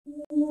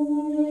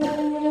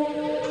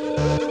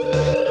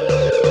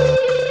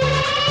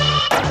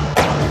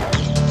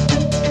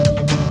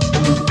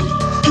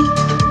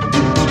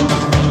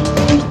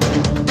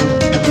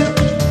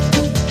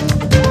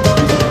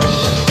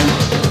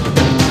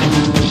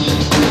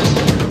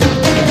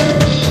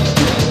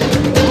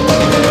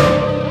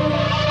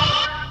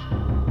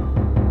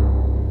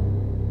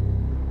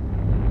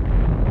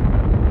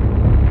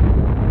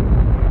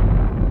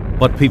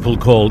What people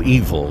call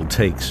evil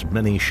takes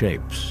many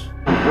shapes.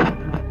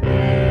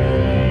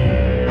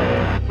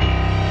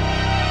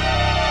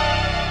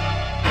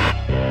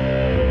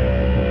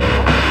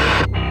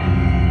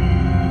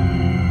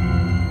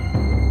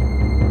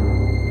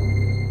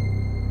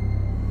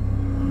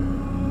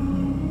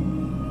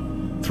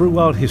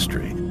 Throughout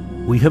history,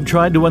 we have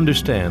tried to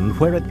understand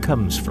where it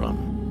comes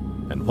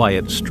from and why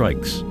it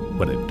strikes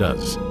when it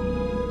does.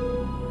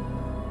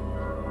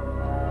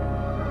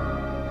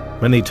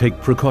 Many take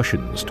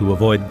precautions to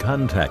avoid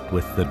contact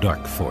with the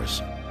dark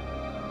force,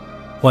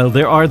 while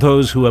there are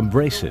those who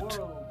embrace it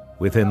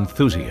with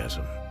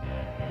enthusiasm.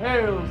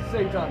 Hail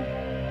Satan!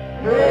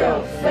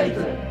 Hail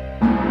Satan!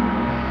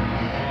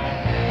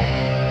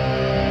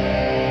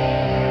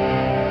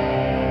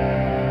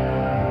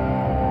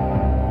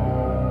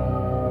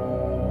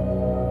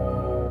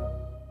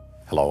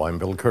 Hello, I'm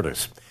Bill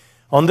Curtis.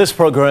 On this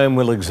program,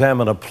 we'll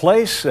examine a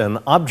place, an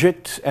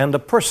object, and a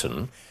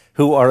person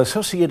who are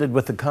associated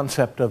with the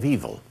concept of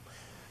evil.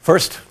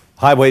 First,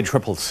 Highway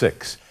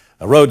 666,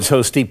 a road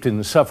so steeped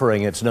in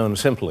suffering it's known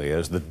simply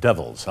as the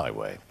Devil's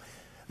Highway.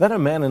 Then a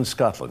man in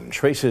Scotland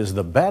traces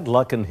the bad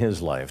luck in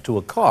his life to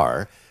a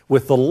car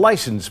with the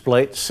license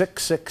plate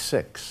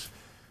 666.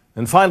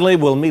 And finally,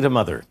 we'll meet a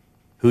mother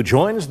who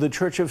joins the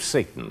Church of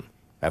Satan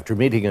after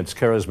meeting its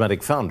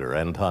charismatic founder,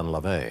 Anton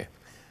LaVey.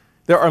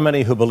 There are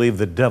many who believe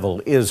the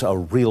devil is a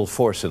real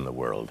force in the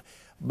world,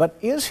 but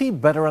is he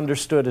better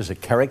understood as a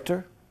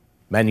character,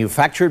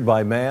 manufactured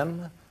by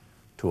man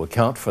to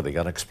account for the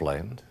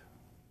unexplained?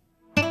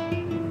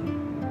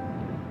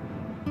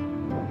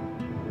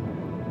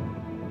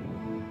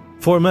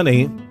 For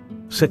many,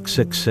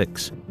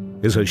 666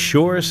 is a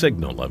sure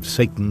signal of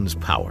Satan's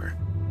power.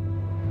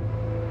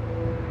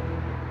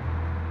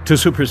 To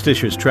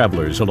superstitious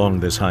travelers along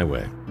this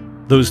highway,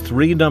 those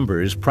three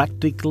numbers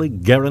practically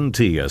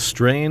guarantee a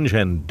strange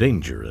and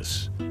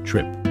dangerous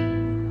trip.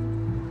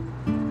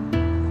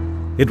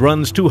 It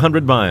runs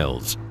 200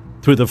 miles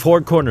through the Four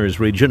Corners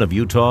region of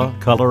Utah,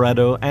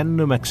 Colorado, and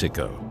New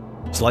Mexico,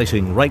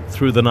 slicing right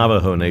through the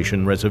Navajo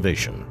Nation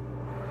reservation.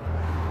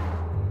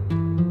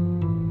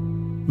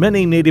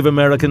 Many Native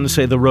Americans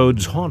say the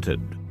road's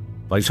haunted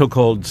by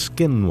so-called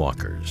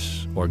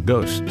skinwalkers or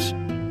ghosts.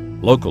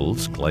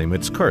 Locals claim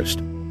it's cursed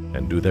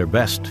and do their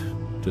best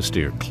to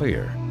steer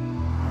clear.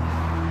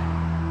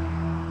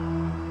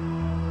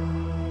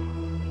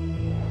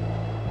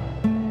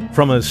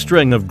 From a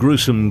string of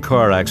gruesome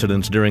car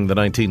accidents during the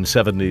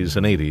 1970s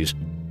and 80s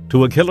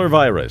to a killer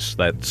virus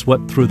that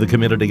swept through the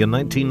community in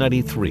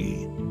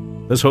 1993,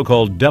 the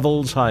so-called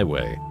Devil's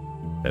Highway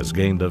has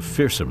gained a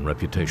fearsome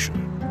reputation.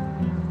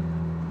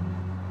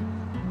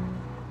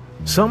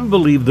 Some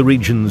believe the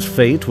region's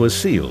fate was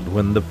sealed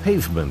when the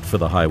pavement for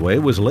the highway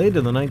was laid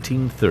in the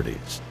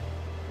 1930s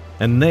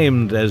and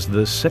named as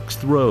the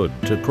sixth road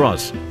to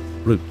cross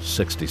Route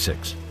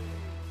 66.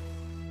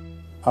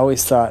 I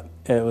always thought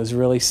it was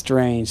really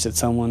strange that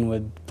someone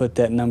would put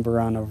that number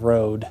on a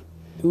road.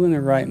 Who in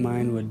their right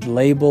mind would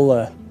label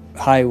a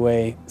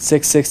highway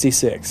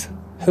 666?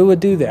 Who would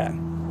do that?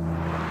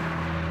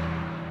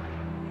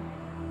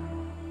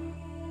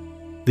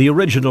 The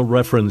original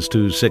reference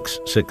to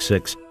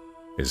 666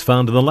 is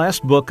found in the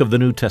last book of the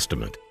New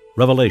Testament,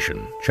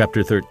 Revelation,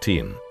 chapter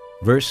 13,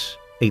 verse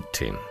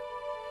 18.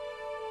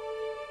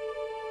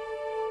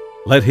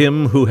 Let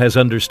him who has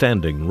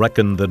understanding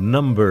reckon the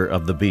number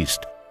of the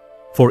beast,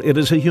 for it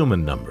is a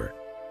human number.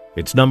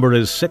 Its number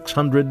is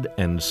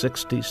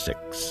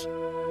 666.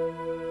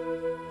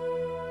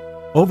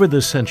 Over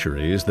the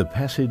centuries, the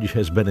passage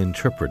has been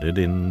interpreted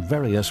in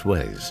various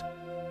ways.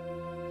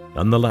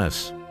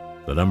 Nonetheless,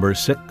 the number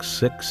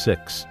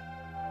 666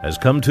 has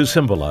come to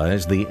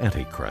symbolize the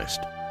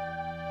Antichrist.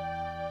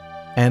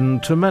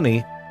 And to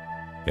many,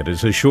 it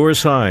is a sure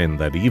sign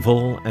that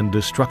evil and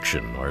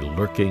destruction are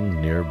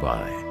lurking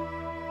nearby.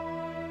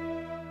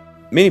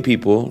 Many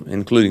people,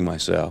 including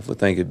myself, would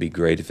think it'd be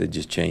great if they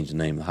just changed the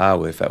name of the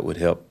highway, if that would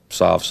help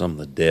solve some of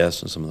the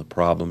deaths and some of the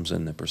problems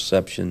and the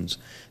perceptions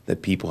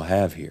that people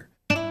have here.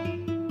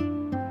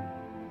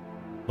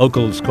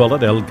 Locals call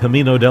it El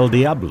Camino del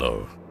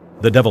Diablo,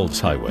 the Devil's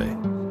Highway,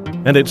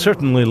 and it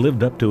certainly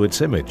lived up to its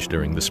image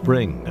during the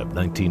spring of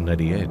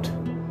 1998.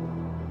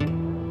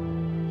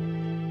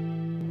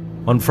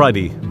 On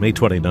Friday, May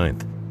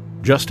 29th,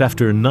 just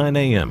after 9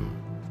 a.m.,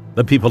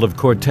 the people of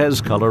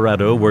Cortez,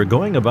 Colorado were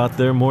going about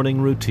their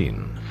morning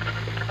routine.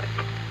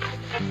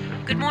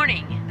 Good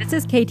morning. This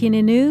is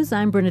KTNN News.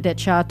 I'm Bernadette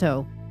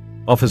Chateau.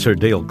 Officer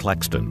Dale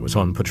Claxton was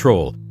on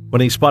patrol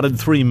when he spotted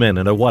three men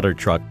in a water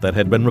truck that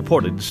had been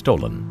reported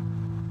stolen.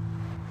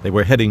 They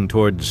were heading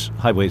towards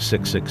Highway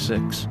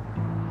 666.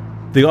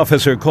 The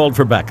officer called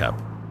for backup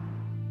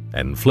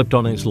and flipped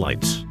on his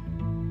lights.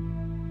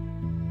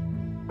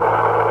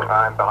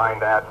 I'm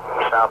behind that,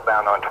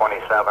 southbound on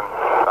 27,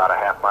 about a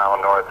half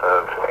mile north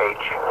of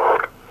H.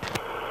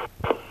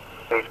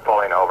 He's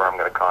pulling over. I'm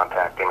going to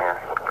contact him here.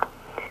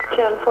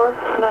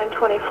 10-4,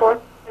 924.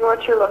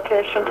 What's your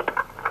location?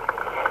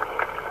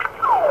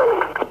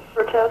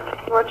 Cortez,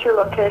 what's your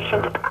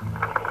location?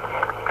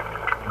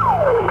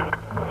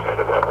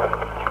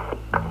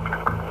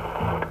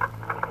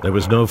 There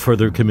was no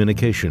further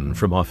communication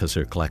from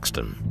Officer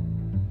Claxton.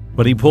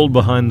 When he pulled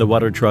behind the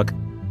water truck,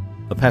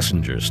 a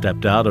passenger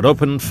stepped out and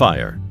opened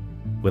fire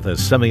with a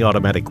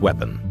semi-automatic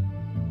weapon.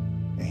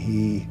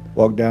 He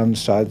walked down the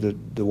side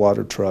of the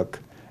water truck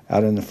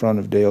out in the front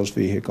of Dale's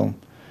vehicle,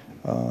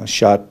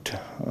 shot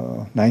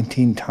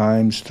 19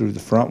 times through the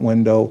front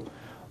window,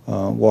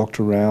 walked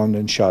around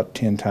and shot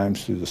 10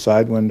 times through the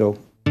side window.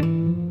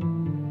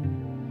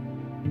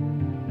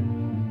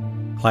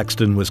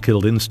 Claxton was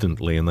killed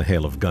instantly in the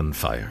hail of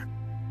gunfire.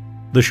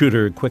 The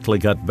shooter quickly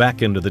got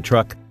back into the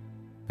truck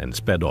and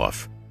sped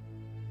off.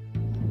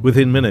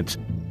 Within minutes,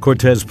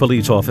 Cortez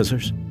police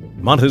officers,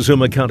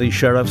 Montezuma County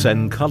sheriffs,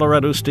 and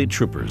Colorado State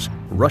troopers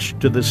rushed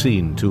to the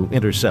scene to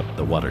intercept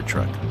the water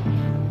truck.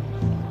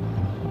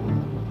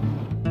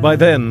 By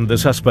then, the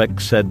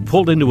suspects had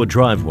pulled into a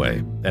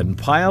driveway and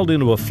piled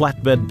into a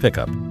flatbed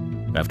pickup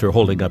after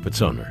holding up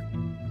its owner.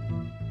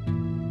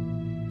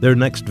 Their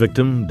next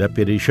victim,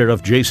 Deputy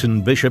Sheriff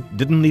Jason Bishop,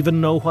 didn't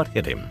even know what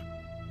hit him.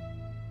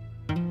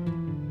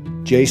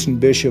 Jason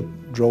Bishop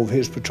drove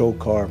his patrol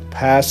car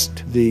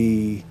past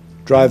the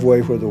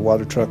driveway where the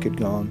water truck had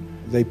gone.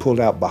 They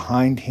pulled out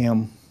behind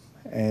him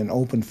and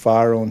opened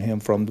fire on him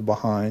from the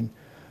behind,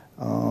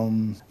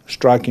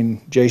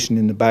 striking Jason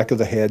in the back of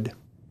the head.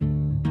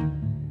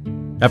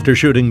 After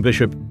shooting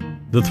Bishop,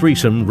 the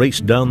threesome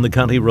raced down the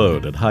county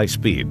road at high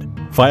speed,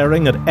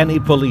 firing at any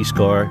police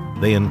car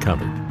they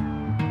encountered.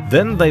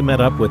 Then they met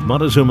up with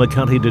Montezuma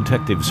County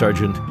Detective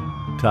Sergeant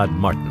Todd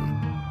Martin.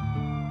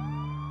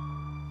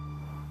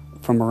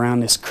 From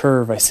around this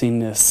curve, I seen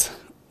this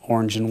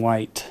orange and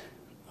white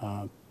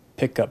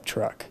pickup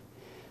truck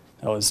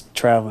that was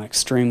traveling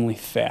extremely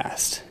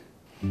fast.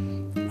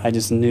 I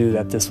just knew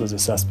that this was a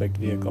suspect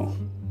vehicle.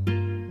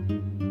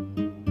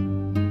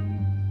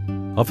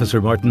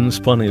 Officer Martin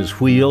spun his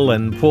wheel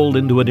and pulled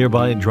into a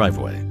nearby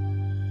driveway.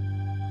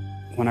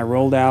 When I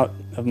rolled out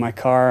of my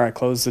car, I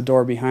closed the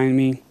door behind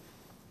me.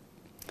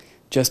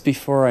 Just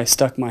before I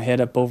stuck my head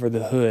up over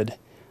the hood,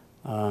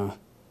 they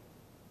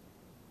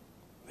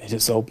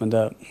just opened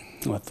up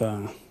with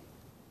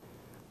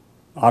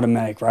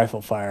automatic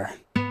rifle fire.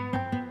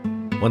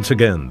 Once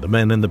again, the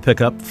men in the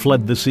pickup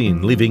fled the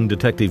scene, leaving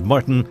Detective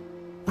Martin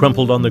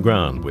crumpled on the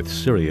ground with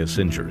serious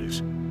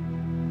injuries.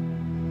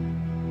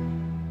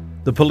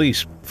 The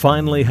police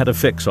finally had a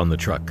fix on the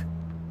truck.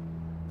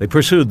 They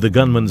pursued the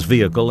gunman's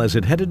vehicle as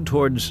it headed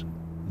towards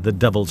the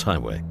Devil's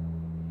Highway.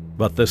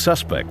 But the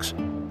suspects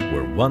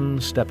were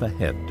one step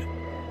ahead.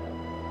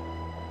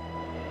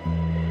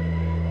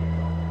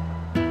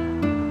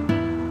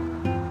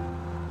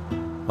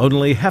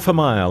 Only half a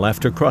mile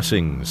after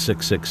crossing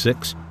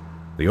 666,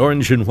 the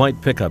orange and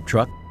white pickup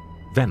truck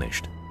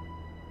vanished.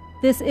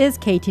 This is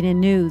KTNN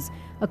News.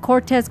 A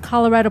Cortez,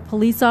 Colorado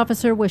police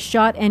officer was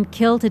shot and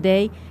killed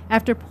today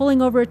after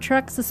pulling over a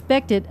truck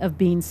suspected of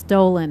being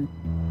stolen.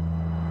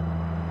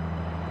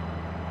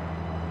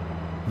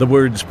 The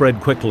word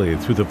spread quickly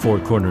through the Four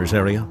Corners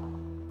area.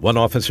 One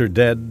officer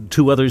dead,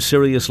 2 others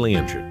seriously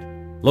injured.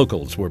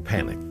 Locals were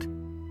panicked.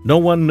 No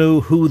one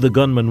knew who the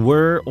gunmen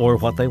were or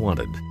what they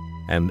wanted,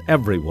 and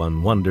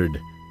everyone wondered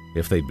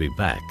if they'd be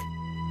back.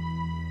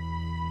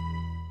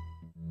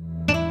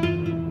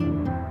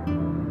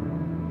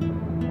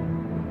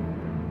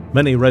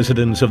 Many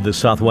residents of the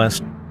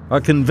Southwest are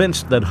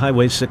convinced that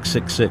Highway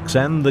 666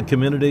 and the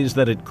communities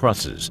that it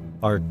crosses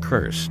are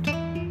cursed.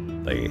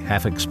 They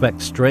half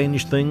expect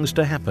strange things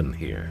to happen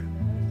here.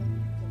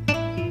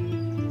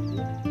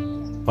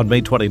 On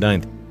May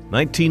 29,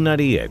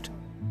 1998,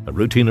 a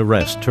routine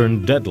arrest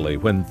turned deadly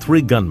when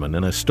 3 gunmen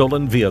in a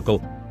stolen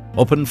vehicle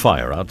opened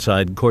fire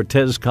outside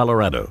Cortez,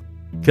 Colorado,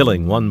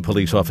 killing 1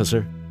 police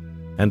officer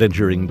and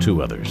injuring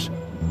 2 others.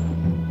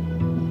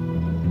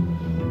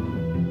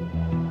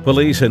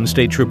 Police and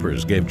state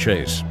troopers gave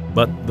chase,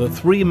 but the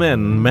 3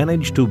 men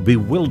managed to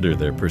bewilder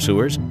their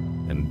pursuers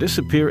and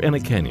disappear in a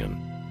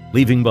canyon,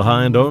 leaving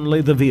behind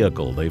only the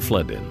vehicle they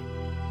fled in.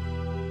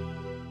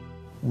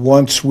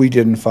 Once we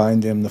didn't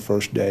find them the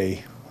first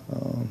day,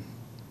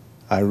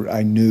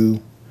 I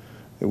knew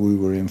that we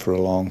were in for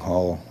a long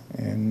haul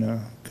and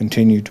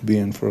continue to be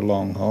in for a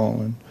long haul.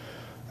 And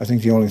I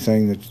think the only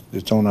thing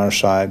that's on our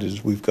side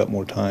is we've got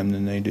more time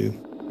than they do.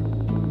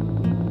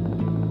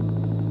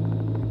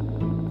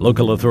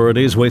 Local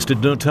authorities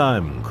wasted no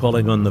time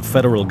calling on the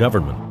federal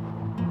government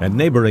and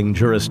neighboring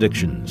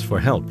jurisdictions for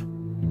help.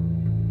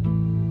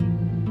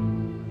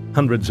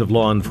 Hundreds of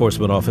law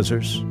enforcement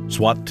officers,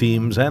 SWAT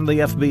teams, and the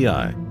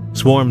FBI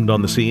swarmed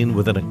on the scene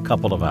within a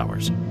couple of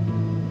hours.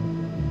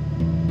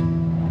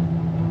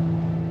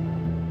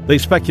 They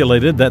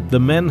speculated that the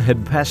men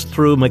had passed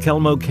through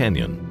McElmo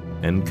Canyon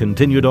and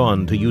continued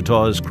on to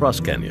Utah's Cross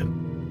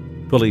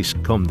Canyon. Police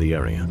combed the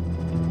area.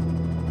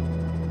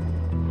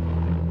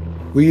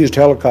 We used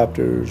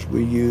helicopters,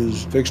 we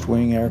used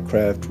fixed-wing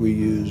aircraft, we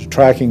used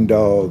tracking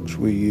dogs,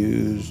 we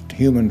used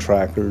human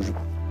trackers.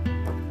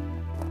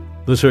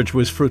 The search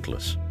was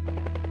fruitless.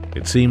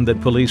 It seemed that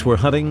police were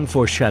hunting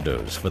for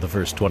shadows for the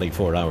first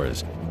 24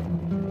 hours.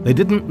 They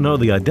didn't know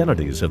the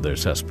identities of their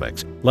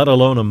suspects, let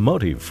alone a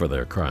motive for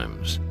their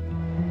crimes.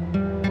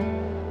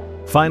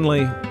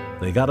 Finally,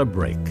 they got a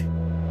break.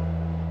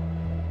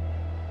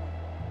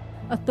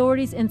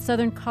 Authorities in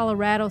southern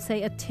Colorado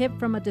say a tip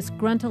from a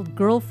disgruntled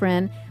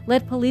girlfriend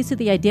led police to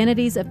the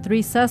identities of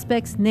 3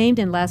 suspects named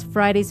in last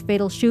Friday's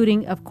fatal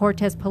shooting of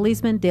Cortez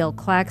policeman Dale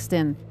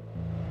Claxton.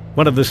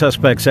 One of the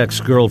suspect's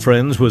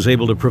ex-girlfriends was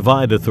able to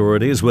provide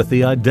authorities with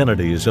the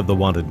identities of the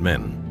wanted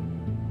men: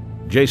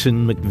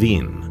 Jason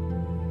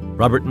McVean,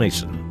 Robert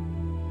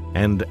Mason,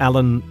 and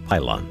Alan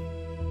Pilon.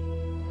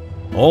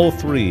 All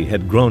 3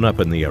 had grown up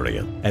in the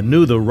area and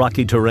knew the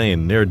rocky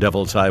terrain near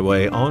Devil's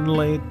Highway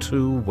only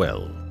too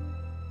well.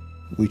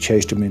 We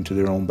chased them into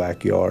their own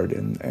backyard,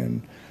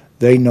 and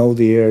they know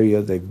the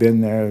area. They've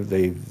been there.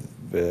 They've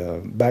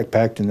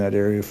backpacked in that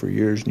area for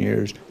years and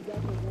years.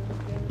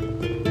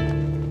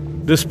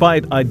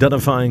 Despite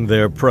identifying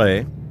their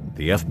prey,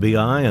 the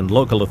FBI and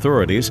local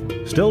authorities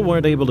still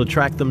weren't able to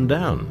track them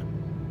down.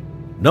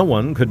 No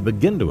one could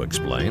begin to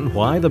explain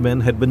why the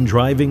men had been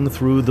driving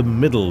through the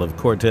middle of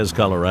Cortez,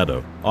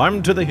 Colorado,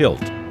 armed to the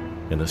hilt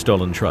in a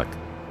stolen truck.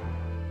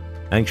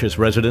 Anxious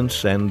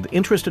residents and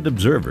interested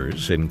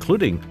observers,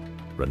 including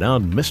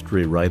renowned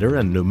mystery writer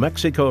and New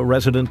Mexico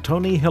resident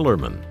Tony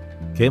Hillerman,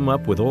 came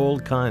up with all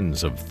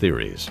kinds of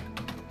theories.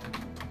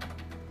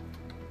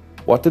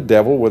 What the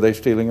devil were they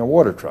stealing a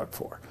water truck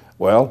for?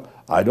 Well,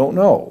 I don't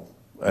know,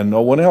 and no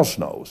one else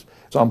knows.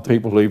 Some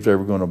people believed they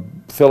were going to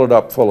fill it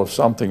up full of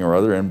something or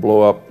other and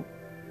blow up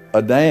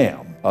a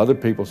dam. Other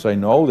people say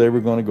no, they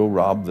were going to go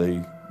rob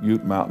the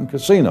Ute Mountain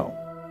Casino.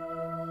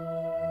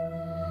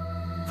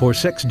 For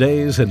 6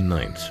 days and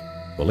nights,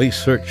 police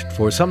searched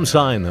for some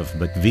sign of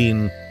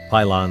McVean,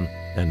 Pilon,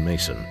 and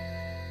Mason.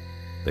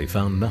 They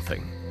found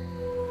nothing.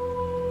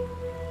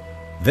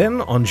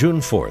 Then, on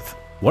June 4th,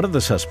 one of the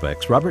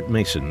suspects, Robert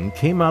Mason,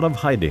 came out of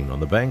hiding on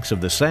the banks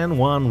of the San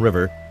Juan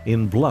River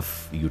in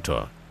Bluff,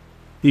 Utah.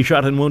 He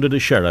shot and wounded a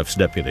sheriff's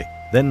deputy,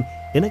 then,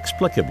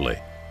 inexplicably,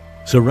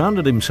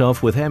 surrounded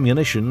himself with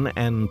ammunition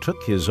and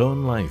took his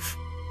own life.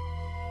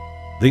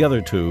 The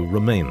other 2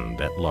 remained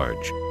at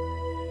large.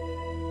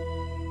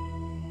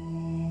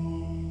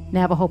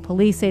 Navajo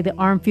police say the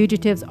armed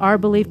fugitives are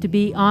believed to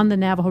be on the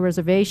Navajo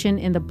reservation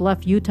in the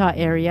Bluff, Utah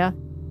area.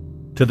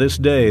 To this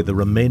day, the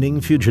remaining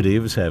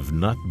fugitives have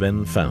not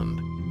been found.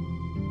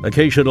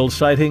 Occasional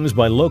sightings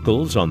by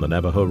locals on the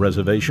Navajo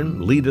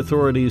reservation lead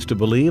authorities to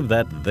believe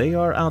that they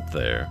are out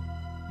there,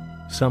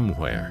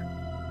 somewhere.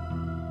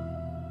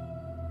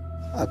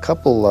 A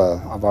couple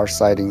of our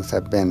sightings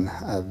have been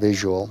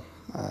visual.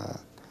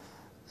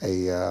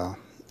 A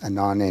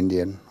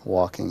non-Indian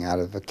walking out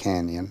of a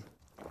canyon,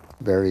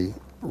 very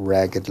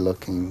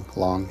ragged-looking,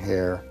 long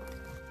hair,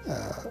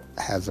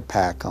 has a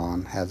pack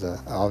on, has an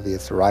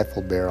obvious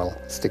rifle barrel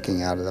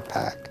sticking out of the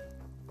pack.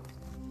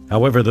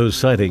 However, those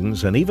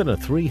sightings and even a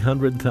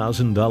 $300,000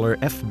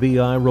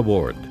 FBI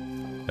reward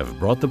have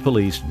brought the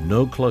police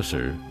no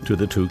closer to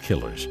the 2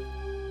 killers.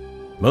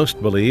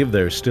 Most believe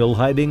they're still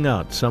hiding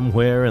out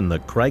somewhere in the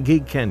craggy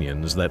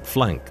canyons that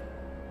flank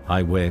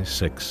Highway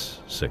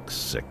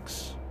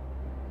 666.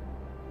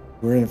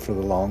 We're in it for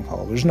the long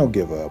haul. There's no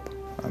give up.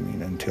 I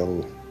mean,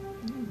 until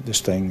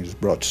this thing is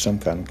brought to some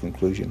kind of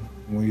conclusion.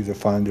 We either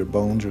find their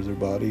bones or their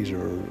bodies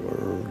or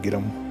get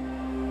them.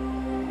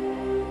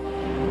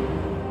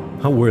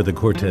 How were the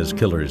Cortez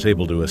killers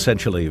able to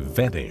essentially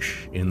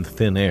vanish in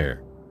thin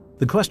air?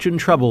 The question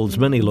troubles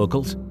many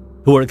locals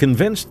who are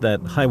convinced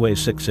that Highway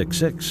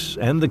 666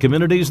 and the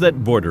communities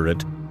that border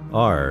it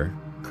are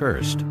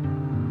cursed.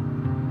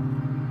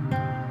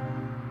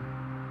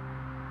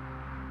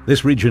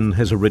 This region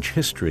has a rich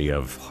history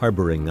of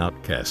harboring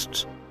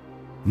outcasts.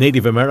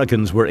 Native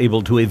Americans were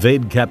able to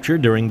evade capture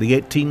during the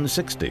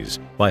 1860s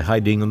by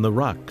hiding in the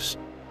rocks.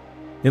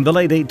 In the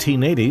late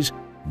 1880s,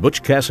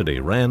 Butch Cassidy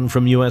ran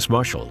from U.S.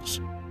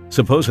 Marshals,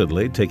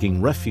 supposedly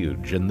taking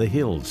refuge in the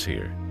hills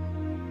here.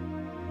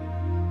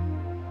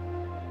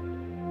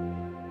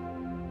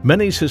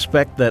 Many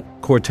suspect that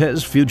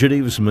Cortez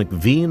fugitives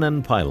McVean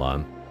and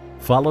Pilon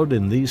followed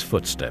in these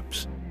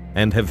footsteps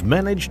and have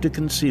managed to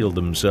conceal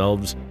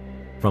themselves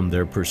from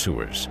their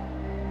pursuers.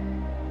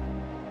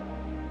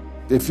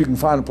 If you can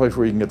find a place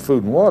where you can get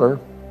food and water,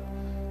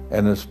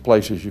 and there's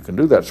places you can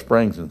do that,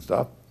 springs and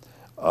stuff,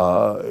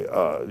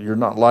 you're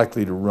not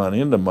likely to run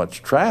into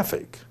much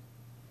traffic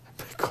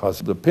because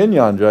the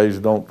Pinon Jays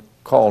don't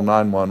call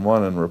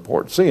 911 and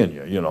report seeing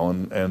you,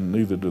 and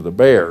neither do the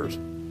bears.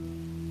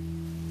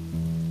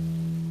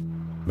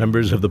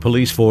 Members of the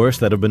police force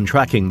that have been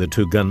tracking the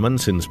 2 gunmen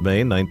since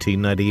May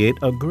 1998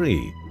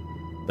 agree.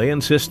 They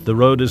insist the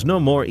road is no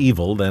more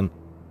evil than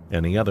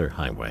any other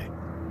highway.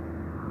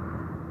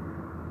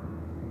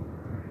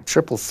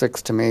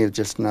 666 to me is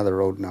just another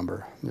road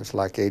number, just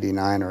like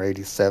 89 or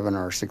 87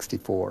 or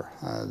 64.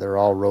 They're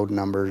all road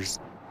numbers.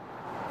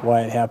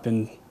 Why it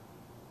happened,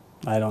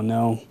 I don't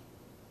know.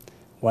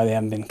 Why they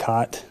haven't been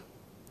caught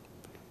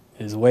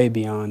is way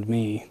beyond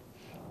me.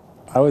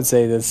 I would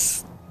say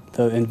the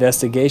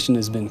investigation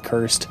has been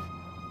cursed.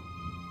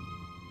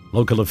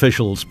 Local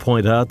officials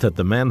point out that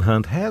the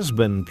manhunt has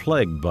been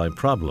plagued by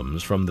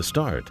problems from the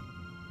start.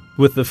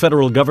 With the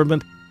federal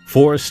government,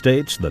 4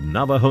 states, the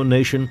Navajo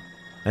Nation,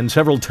 and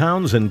several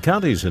towns and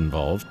counties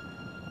involved,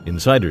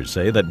 insiders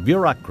say that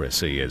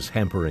bureaucracy is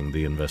hampering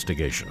the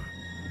investigation.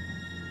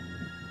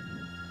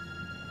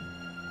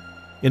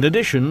 In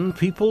addition,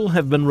 people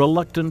have been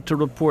reluctant to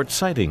report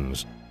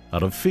sightings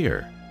out of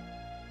fear.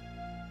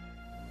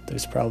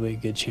 There's probably a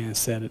good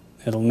chance that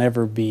it'll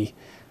never be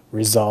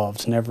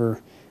resolved,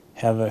 never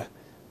have a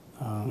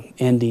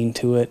ending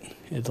to it.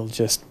 It'll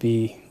just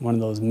be one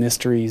of those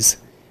mysteries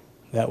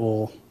that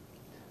will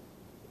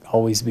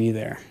always be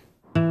there.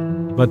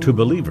 But to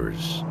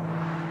believers,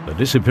 the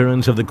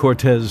disappearance of the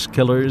Cortez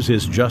killers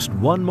is just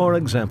one more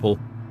example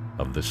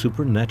of the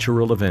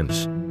supernatural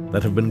events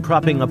that have been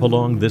cropping up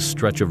along this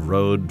stretch of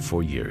road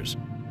for years.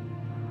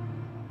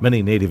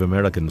 Many Native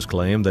Americans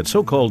claim that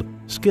so-called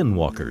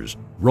skinwalkers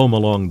roam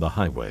along the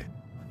highway,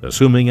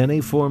 assuming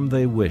any form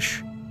they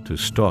wish to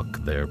stalk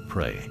their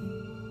prey.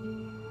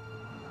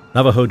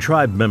 Navajo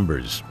tribe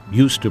members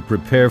used to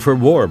prepare for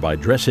war by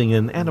dressing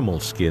in animal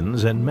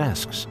skins and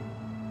masks.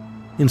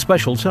 In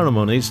special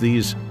ceremonies,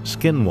 these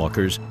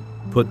skinwalkers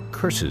put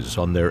curses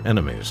on their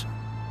enemies.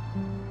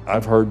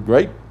 I've heard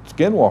great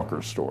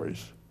skinwalker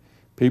stories.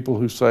 People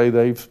who say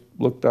they've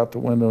looked out the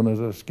window and there's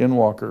a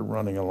skinwalker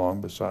running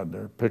along beside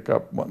their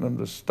pickup wanting them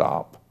to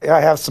stop.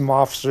 I have some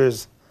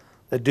officers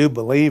that do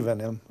believe in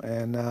him,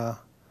 and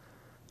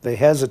they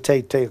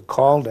hesitate to take a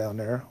call down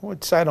there,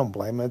 which I don't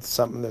blame them. It's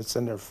something that's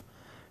in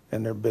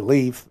their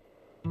belief.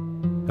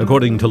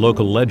 According to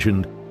local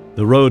legend,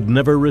 the road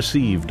never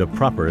received a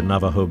proper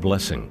Navajo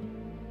blessing.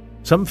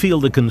 Some feel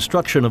the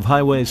construction of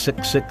Highway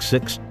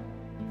 666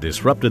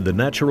 disrupted the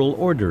natural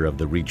order of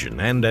the region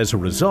and, as a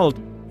result,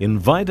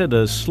 invited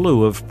a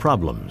slew of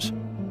problems,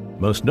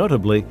 most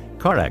notably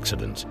car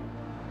accidents.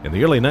 In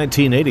the early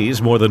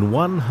 1980s, more than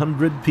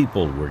 100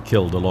 people were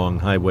killed along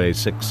Highway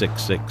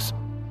 666.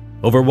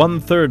 Over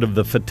 1/3 of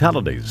the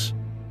fatalities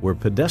were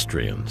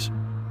pedestrians.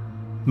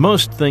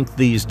 Most think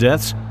these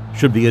deaths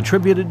should be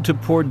attributed to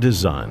poor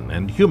design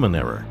and human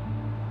error,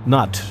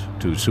 not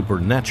to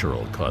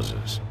supernatural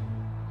causes.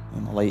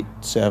 In the late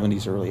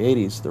 70s, early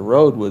 80s, the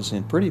road was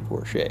in pretty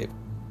poor shape.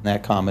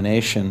 That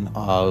combination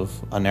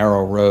of a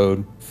narrow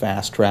road,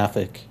 fast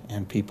traffic,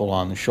 and people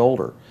on the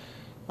shoulder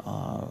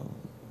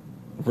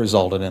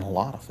resulted in a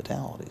lot of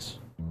fatalities.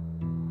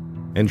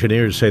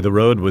 Engineers say the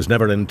road was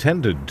never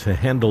intended to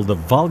handle the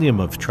volume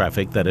of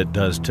traffic that it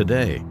does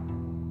today.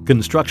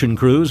 Construction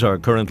crews are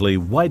currently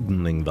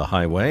widening the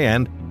highway,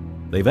 and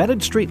they've added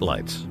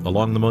streetlights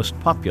along the most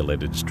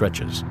populated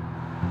stretches.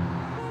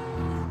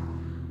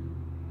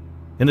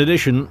 In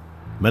addition,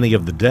 many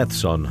of the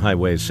deaths on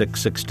Highway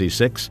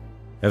 666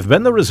 have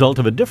been the result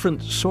of a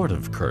different sort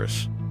of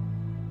curse: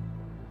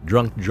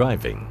 drunk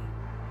driving.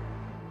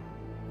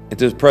 At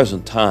this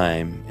present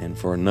time, and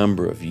for a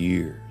number of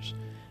years,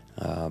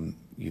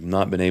 you've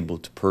not been able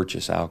to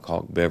purchase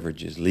alcoholic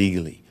beverages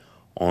legally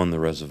on the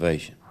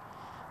reservation.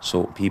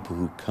 So people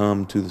who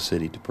come to the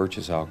city to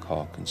purchase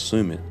alcohol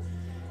consume it,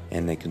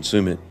 and they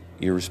consume it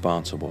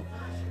irresponsible,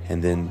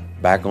 and then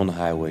back on the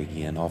highway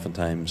again,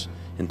 oftentimes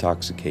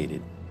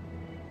intoxicated.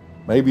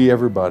 Maybe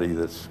everybody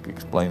that's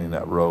explaining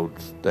that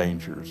road's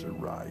dangers are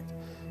right.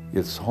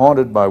 It's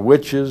haunted by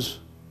witches,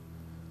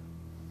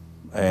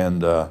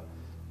 and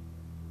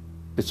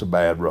it's a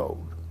bad road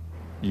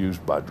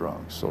used by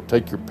drunks. So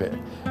take your pick.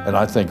 And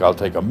I think I'll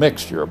take a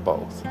mixture of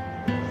both.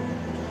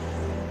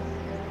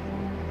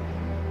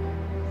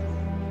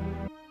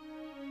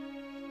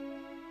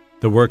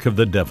 The work of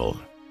the devil.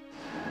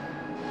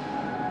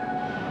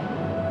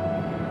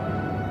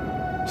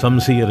 Some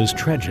see it as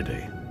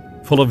tragedy,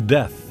 full of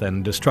death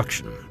and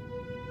destruction.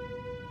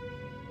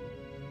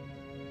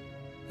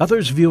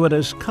 Others view it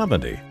as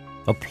comedy,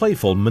 a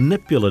playful,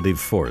 manipulative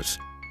force,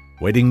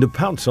 waiting to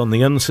pounce on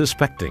the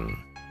unsuspecting.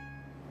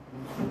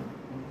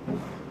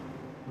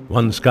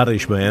 One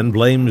Scottish man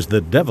blames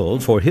the devil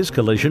for his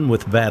collision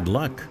with bad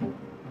luck.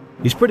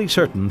 He's pretty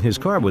certain his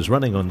car was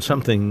running on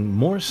something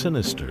more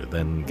sinister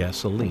than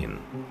gasoline.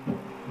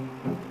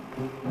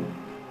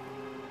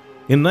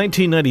 In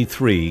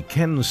 1993,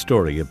 Ken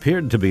Story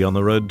appeared to be on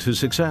the road to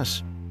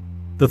success.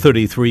 The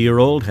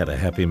 33-year-old had a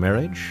happy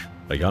marriage,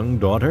 a young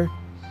daughter,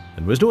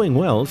 and was doing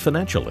well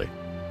financially.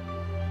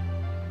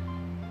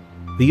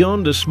 He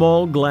owned a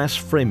small glass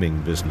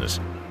framing business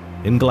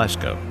in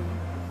Glasgow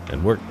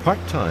and worked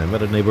part-time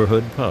at a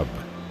neighborhood pub.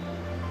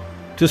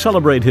 To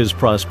celebrate his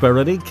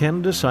prosperity,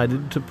 Ken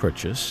decided to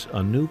purchase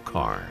a new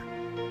car.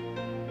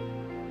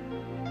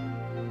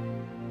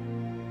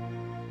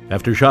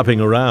 After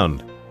shopping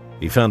around,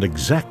 he found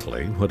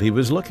exactly what he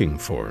was looking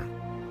for: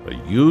 a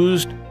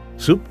used,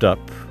 souped-up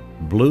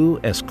blue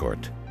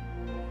Escort.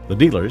 The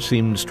dealer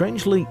seemed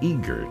strangely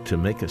eager to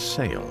make a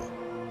sale.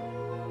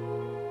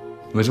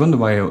 I was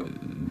wondering why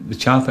the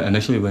chap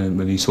initially,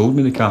 when he sold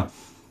me the car,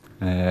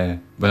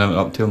 when I went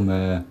up to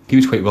him, he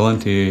was quite willing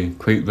to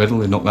quite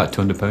readily knock that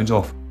 £200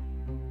 off.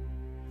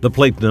 The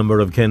plate number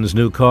of Ken's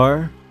new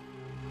car?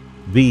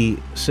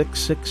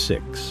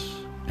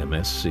 B666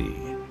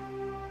 MSC.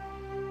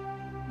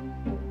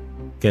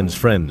 Ken's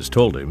friends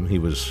told him he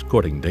was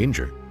courting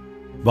danger.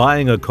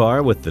 Buying a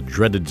car with the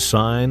dreaded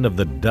sign of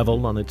the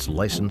devil on its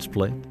license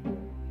plate?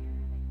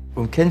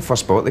 When Ken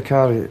first bought the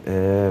car,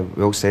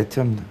 we all said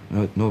to him,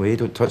 no way,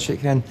 don't touch it,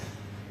 Ken.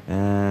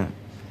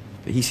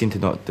 But he seemed to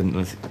didn't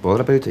really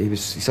bother about it.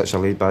 He's such a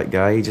laid-back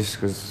guy. He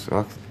just goes,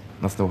 oh,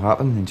 nothing will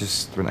happen, and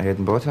just went ahead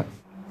and bought it.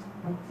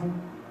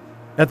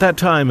 At that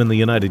time in the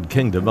United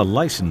Kingdom, a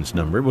license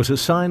number was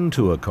assigned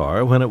to a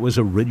car when it was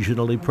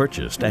originally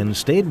purchased and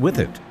stayed with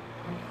it,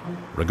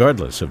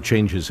 regardless of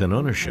changes in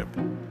ownership.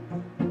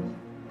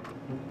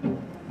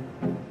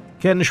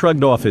 Ken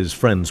shrugged off his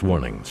friend's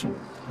warnings,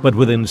 but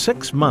within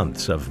 6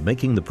 months of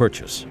making the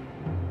purchase,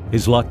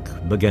 his luck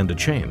began to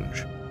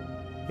change.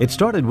 It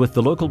started with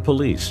the local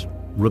police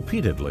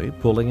repeatedly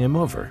pulling him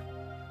over.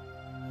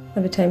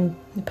 Every time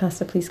they passed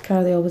the police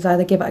car, they always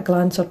either gave it a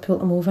glance or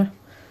pulled him over.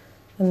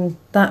 And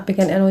that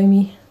began to annoy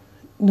me,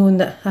 knowing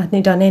that I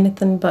hadn't done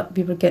anything, but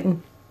we were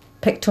getting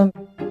picked on.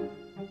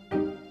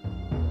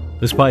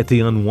 Despite the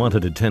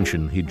unwanted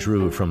attention he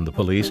drew from the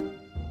police,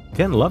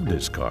 Ken loved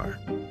his car.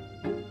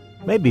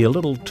 Maybe a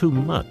little too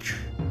much.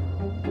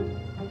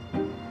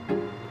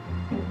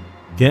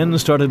 Ken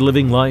started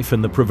living life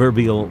in the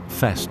proverbial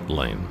fast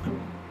lane.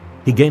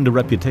 He gained a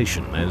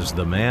reputation as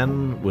the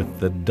man with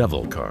the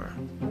devil car.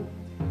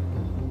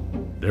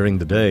 During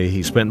the day,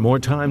 he spent more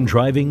time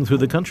driving through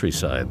the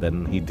countryside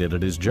than he did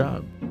at his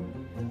job.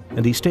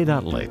 And he stayed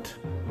out late,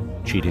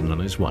 cheating on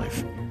his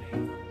wife.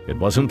 It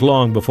wasn't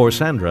long before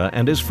Sandra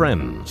and his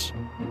friends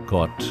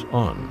caught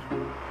on.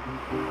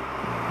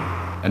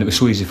 And it was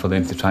so easy for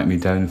them to track me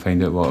down and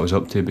find out what I was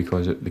up to,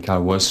 because the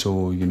car was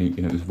so unique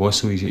and it was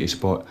so easy to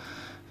spot.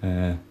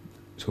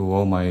 So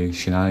all my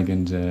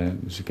shenanigans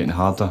was getting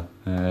harder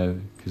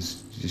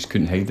because you just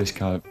couldn't hide this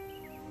car.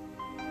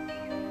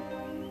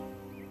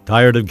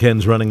 Tired of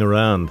Ken's running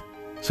around,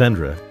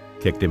 Sandra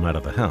kicked him out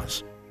of the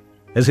house.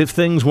 As if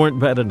things weren't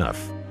bad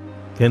enough,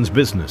 Ken's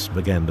business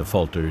began to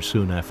falter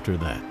soon after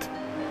that.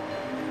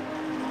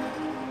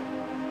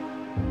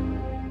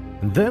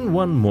 And then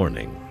one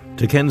morning,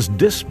 to Ken's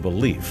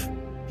disbelief,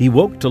 he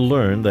woke to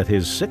learn that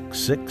his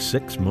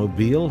 666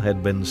 Mobile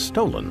had been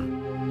stolen.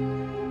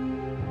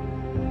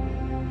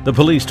 The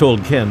police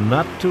told Ken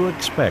not to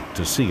expect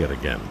to see it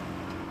again.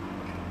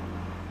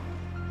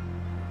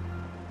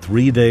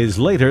 3 days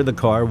later, the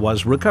car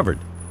was recovered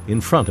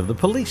in front of the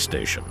police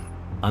station,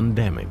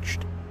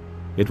 undamaged.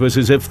 It was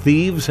as if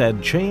thieves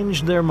had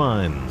changed their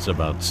minds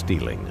about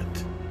stealing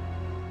it.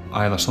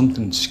 Either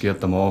something scared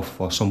them off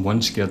or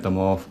someone scared them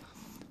off,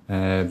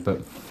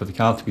 but for the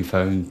car to be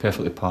found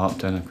perfectly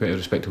parked in quite a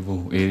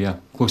respectable area,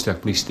 close to a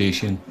police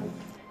station,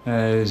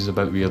 is a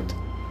bit weird.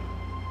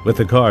 With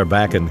the car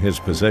back in his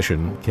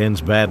possession,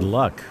 Ken's bad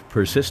luck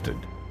persisted.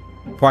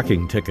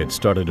 Parking tickets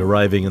started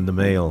arriving in the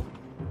mail.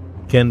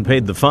 Ken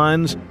paid the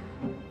fines,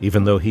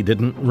 even though he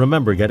didn't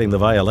remember getting the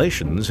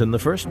violations in the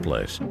first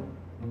place.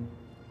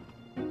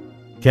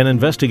 Ken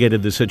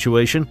investigated the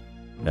situation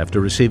after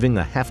receiving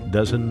a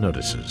half-dozen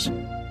notices.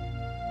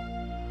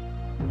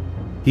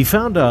 He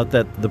found out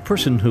that the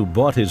person who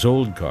bought his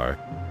old car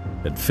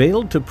had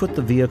failed to put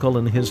the vehicle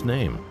in his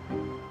name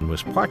and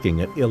was parking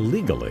it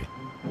illegally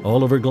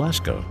all over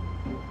Glasgow.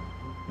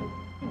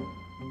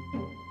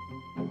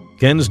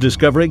 Ken's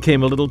discovery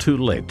came a little too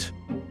late.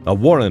 A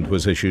warrant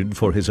was issued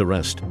for his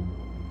arrest.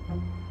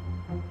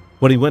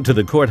 When he went to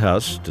the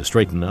courthouse to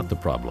straighten out the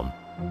problem,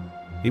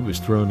 he was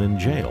thrown in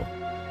jail.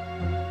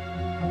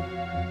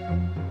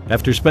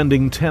 After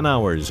spending 10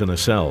 hours in a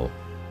cell,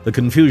 the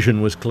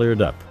confusion was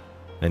cleared up,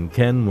 and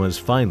Ken was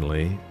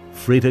finally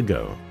free to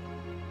go.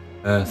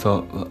 I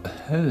thought,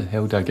 how the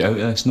hell did I get out of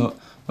this? Not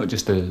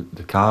just the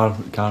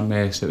car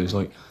mess, it was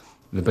like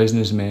the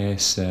business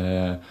mess,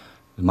 the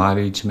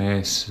marriage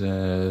mess,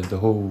 the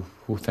whole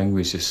thing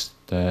was just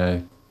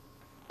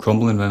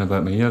crumbling round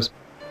about my ears.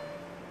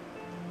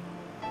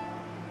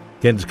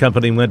 Ken's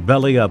company went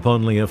belly up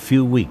only a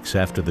few weeks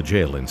after the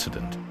jail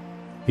incident.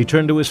 He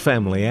turned to his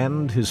family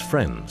and his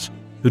friends,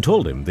 who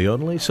told him the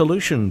only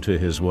solution to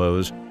his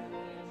woes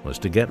was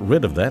to get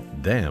rid of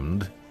that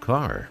damned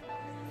car.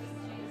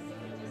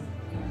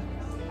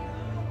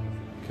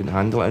 Couldn't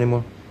handle it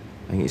anymore.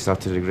 I think he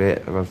started to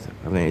regret having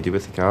anything to do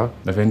with the car.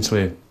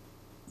 Eventually,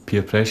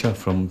 peer pressure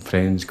from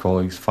friends,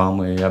 colleagues,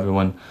 family,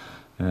 everyone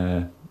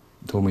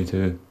told me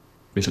to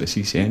basically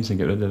see sense and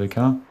get rid of the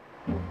car.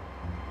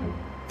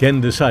 Ken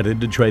decided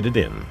to trade it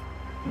in.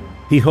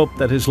 He hoped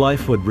that his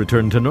life would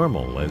return to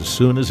normal as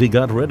soon as he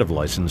got rid of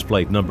license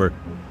plate number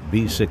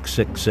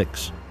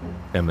B666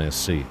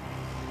 MSC.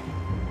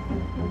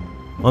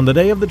 On the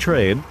day of the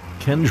trade,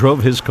 Ken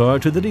drove his car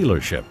to the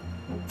dealership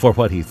for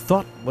what he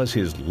thought was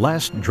his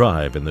last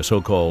drive in the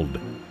so-called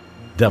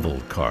devil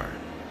car.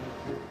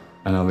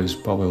 And I was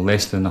probably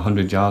less than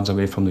 100 yards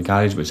away from the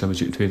garage which I was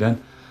due to trade in,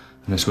 and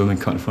this woman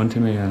cut in front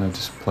of me and I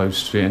just ploughed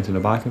straight into the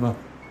back of her.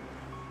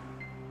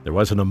 There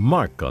wasn't a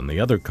mark on the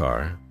other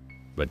car,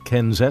 but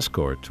Ken's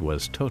Escort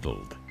was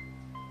totaled.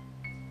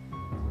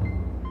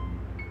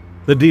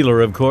 The dealer,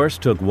 of course,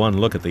 took one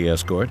look at the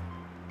Escort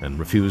and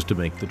refused to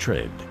make the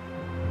trade.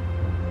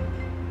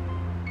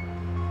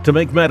 To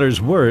make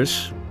matters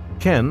worse,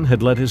 Ken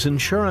had let his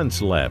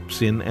insurance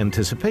lapse in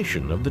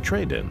anticipation of the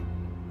trade-in.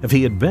 If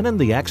he had been in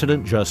the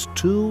accident just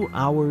 2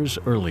 hours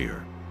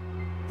earlier,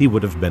 he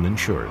would have been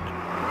insured.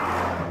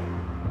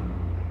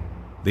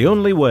 The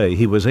only way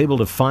he was able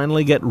to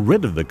finally get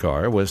rid of the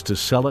car was to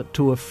sell it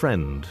to a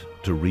friend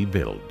to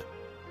rebuild.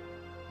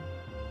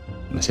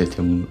 I said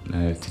to him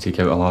to take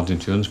out a large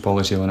insurance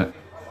policy on it.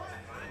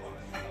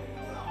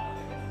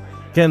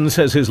 Ken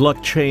says his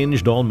luck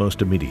changed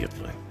almost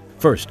immediately.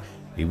 First,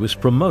 he was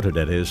promoted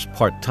at his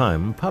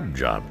part-time pub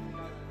job.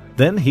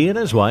 Then he and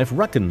his wife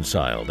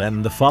reconciled,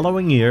 and the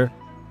following year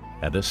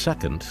had a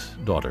second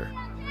daughter.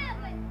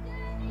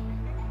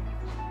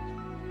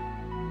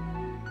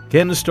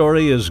 Ken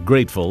Story is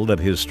grateful that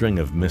his string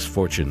of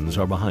misfortunes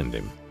are behind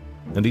him,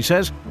 and he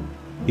says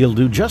he'll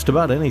do just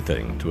about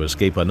anything to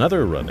escape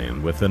another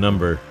run-in with the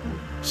number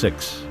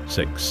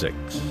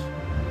 666.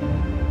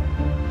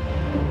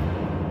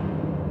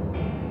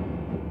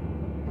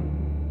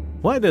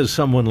 Why does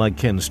someone like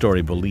Ken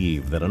Story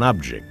believe that an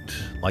object,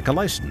 like a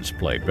license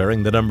plate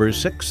bearing the number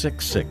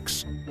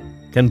 666,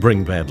 can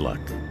bring bad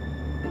luck?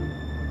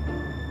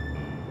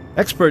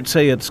 Experts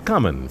say it's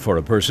common for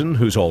a person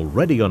who's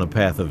already on a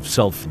path of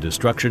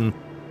self-destruction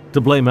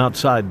to blame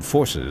outside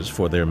forces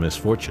for their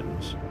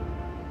misfortunes.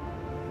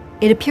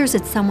 It appears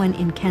that someone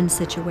in Ken's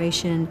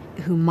situation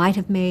who might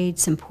have made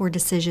some poor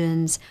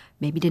decisions,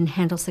 maybe didn't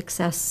handle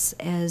success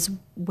as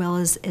well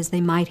as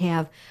they might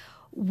have,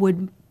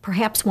 would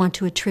perhaps want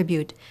to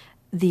attribute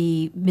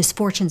the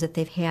misfortunes that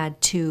they've had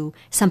to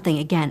something,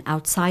 again,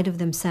 outside of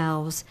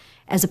themselves,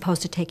 as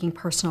opposed to taking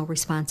personal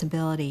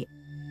responsibility.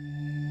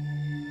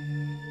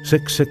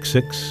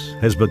 666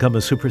 has become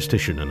a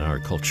superstition in our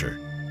culture.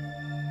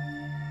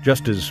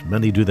 Just as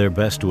many do their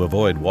best to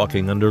avoid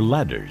walking under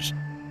ladders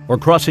or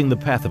crossing the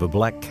path of a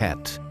black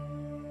cat,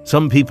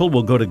 some people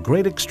will go to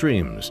great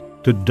extremes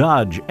to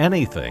dodge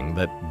anything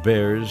that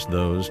bears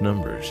those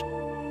numbers.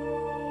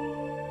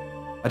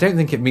 I don't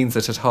think it means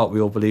that at heart we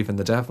all believe in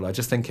the devil. I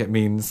just think it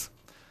means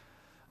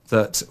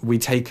that we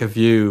take a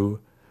view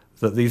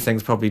that these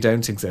things probably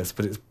don't exist,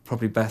 but it's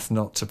probably best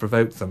not to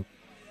provoke them.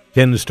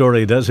 Ken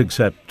Story does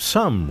accept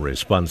some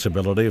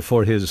responsibility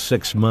for his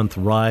 6-month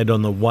ride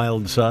on the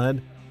wild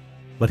side,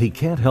 but he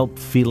can't help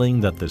feeling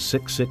that the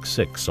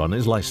 666 on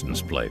his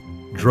license plate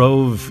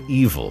drove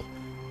evil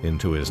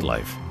into his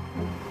life.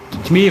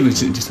 To me, it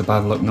was just a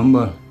bad luck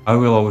number. I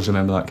will always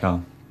remember that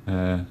car.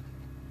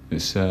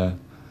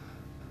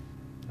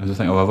 I don't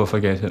think I'll ever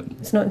forget it.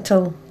 It's not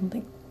until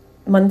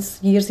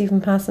months, years even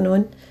passing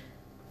on,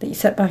 that you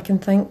sit back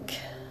and think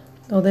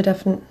all the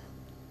different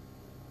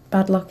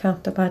bad luck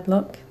after bad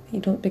luck. You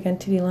don't begin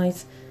to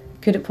realise,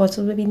 could it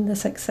possibly be the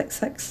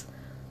 666?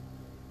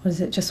 Or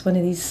is it just one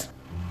of these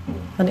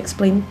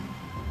unexplained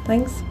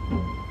things?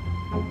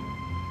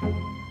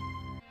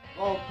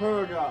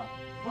 Walpurga,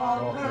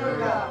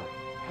 Walpurga,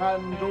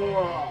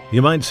 Pandora.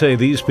 You might say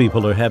these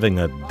people are having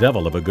a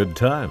devil of a good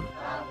time.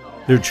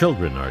 Their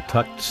children are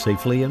tucked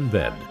safely in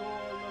bed.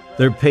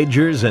 Their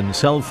pagers and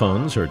cell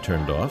phones are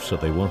turned off so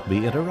they won't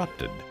be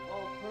interrupted.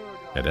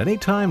 At any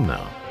time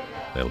now,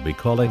 they'll be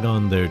calling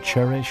on their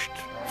cherished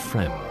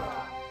friend.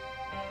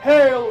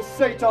 Hail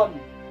Satan!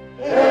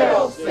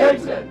 Hail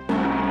Satan!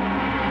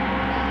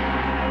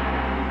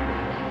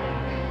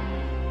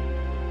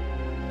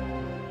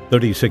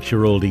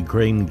 36-year-old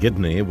Igraine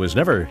Gidney was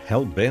never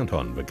hell-bent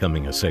on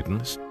becoming a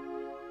Satanist.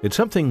 It's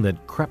something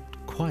that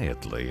crept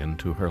quietly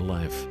into her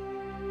life.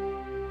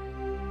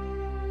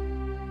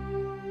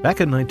 Back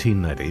in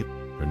 1990,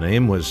 her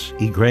name was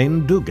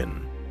Igraine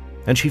Dugan,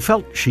 and she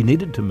felt she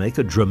needed to make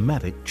a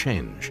dramatic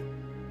change.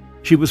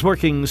 She was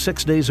working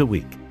 6 days a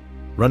week,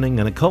 running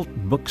an occult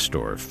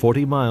bookstore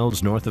 40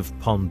 miles north of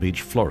Palm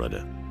Beach,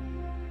 Florida.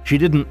 She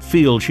didn't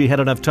feel she had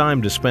enough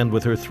time to spend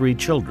with her 3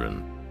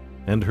 children,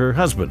 and her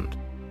husband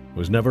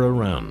was never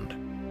around.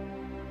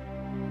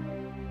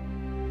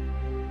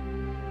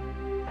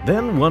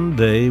 Then one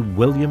day,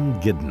 William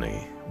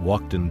Gidney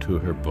walked into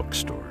her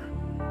bookstore.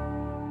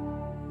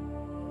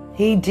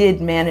 He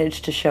did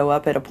manage to show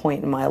up at a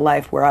point in my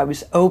life where I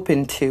was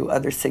open to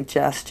other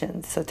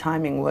suggestions, so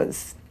timing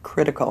was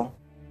critical.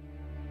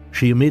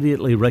 She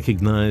immediately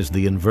recognized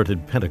the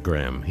inverted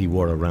pentagram he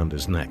wore around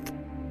his neck.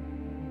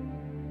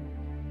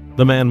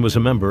 The man was a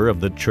member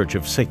of the Church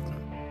of Satan.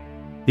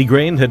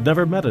 Igraine had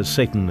never met a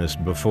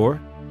Satanist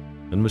before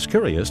and was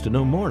curious to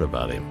know more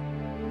about him.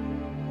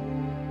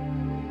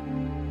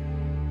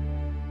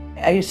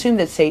 I assumed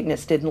that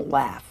Satanists didn't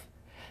laugh,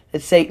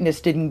 that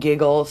Satanists didn't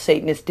giggle,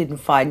 Satanists didn't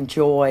find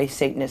joy,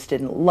 Satanists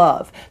didn't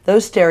love.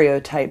 Those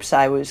stereotypes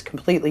I was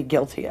completely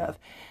guilty of.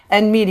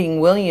 And meeting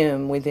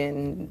William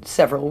within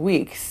several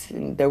weeks,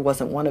 there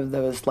wasn't one of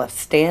those left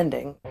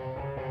standing.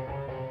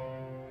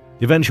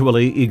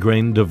 Eventually,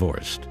 Igraine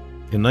divorced.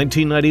 In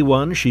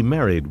 1991, she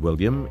married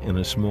William in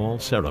a small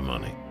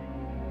ceremony.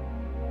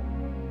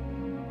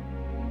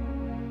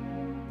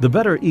 The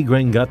better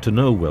Igraine got to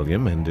know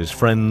William and his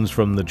friends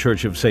from the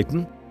Church of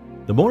Satan,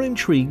 the more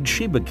intrigued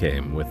she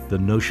became with the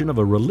notion of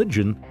a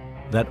religion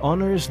that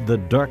honors the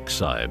dark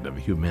side of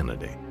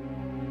humanity.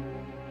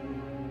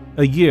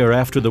 A year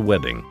after the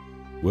wedding,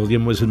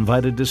 William was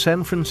invited to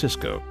San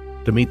Francisco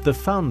to meet the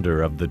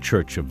founder of the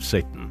Church of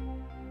Satan.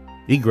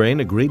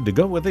 Igraine agreed to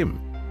go with him.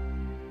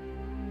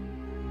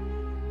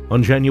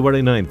 On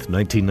January 9,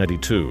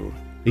 1992,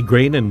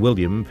 Igraine and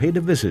William paid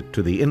a visit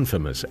to the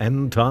infamous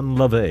Anton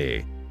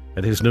LaVey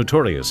at his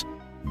notorious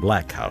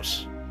Black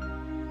House.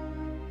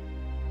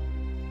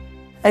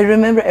 I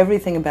remember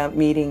everything about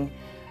meeting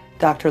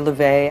Dr.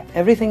 LaVey.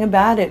 Everything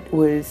about it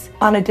was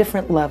on a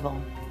different level.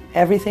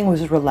 Everything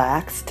was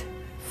relaxed,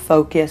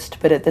 focused,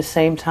 but at the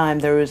same time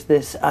there was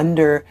this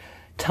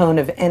undertone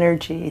of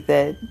energy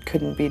that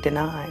couldn't be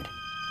denied.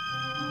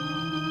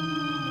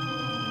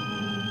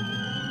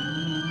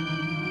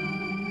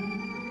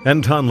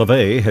 Anton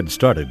LaVey had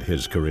started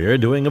his career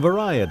doing a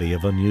variety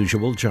of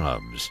unusual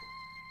jobs,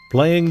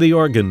 playing the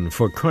organ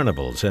for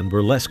carnivals and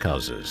burlesque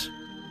houses,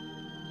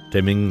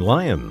 taming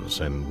lions,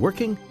 and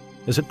working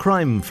as a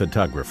crime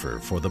photographer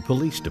for the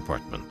police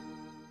department.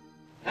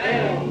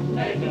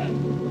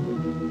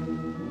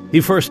 He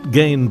first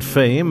gained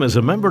fame as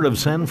a member of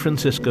San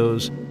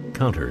Francisco's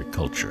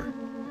counterculture.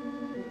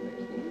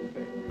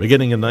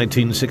 Beginning in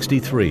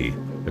 1963,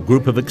 a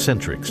group of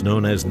eccentrics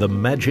known as the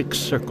Magic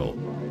Circle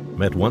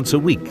met once a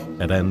week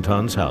at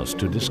Anton's house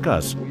to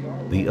discuss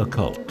the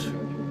occult.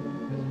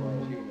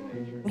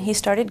 He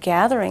started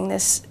gathering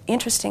this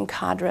interesting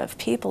cadre of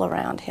people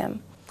around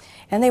him,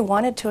 and they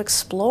wanted to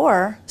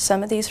explore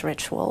some of these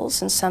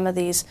rituals and some of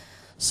these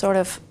sort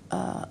of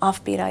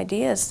offbeat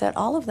ideas that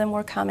all of them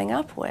were coming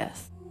up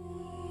with.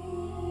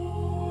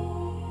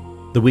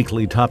 The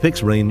weekly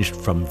topics ranged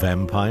from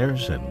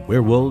vampires and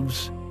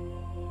werewolves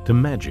to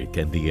magic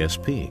and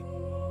ESP.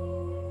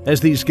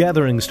 As these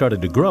gatherings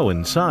started to grow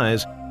in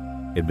size,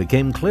 it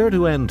became clear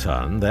to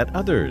Anton that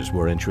others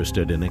were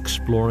interested in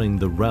exploring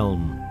the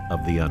realm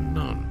of the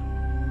unknown.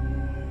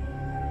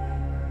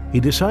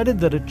 He decided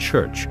that a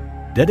church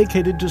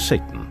dedicated to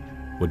Satan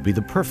would be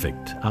the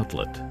perfect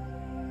outlet.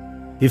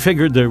 He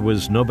figured there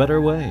was no better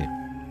way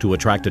to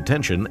attract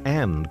attention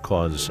and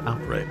cause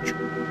outrage.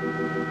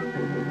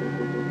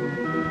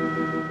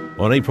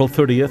 On April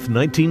 30th,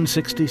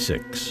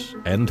 1966,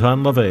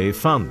 Anton LaVey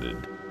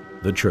founded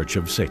the Church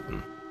of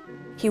Satan.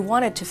 He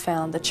wanted to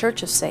found the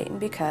Church of Satan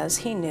because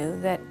he knew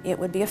that it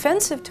would be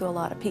offensive to a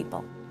lot of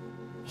people.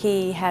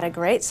 He had a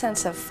great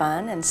sense of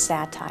fun and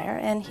satire,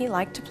 and he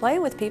liked to play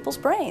with people's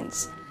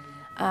brains.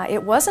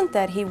 It wasn't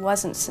that he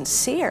wasn't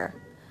sincere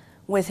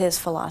with his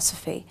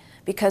philosophy,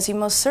 because he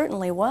most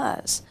certainly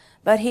was,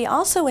 but he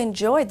also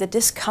enjoyed the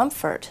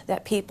discomfort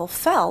that people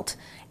felt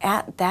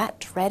at that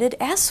dreaded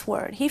S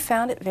word. He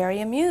found it very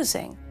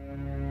amusing.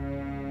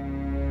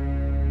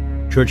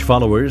 Church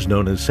followers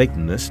known as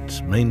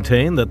Satanists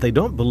maintain that they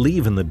don't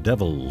believe in the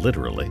devil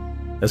literally,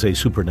 as a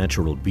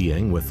supernatural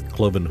being with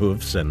cloven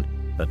hoofs and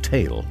a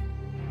tail.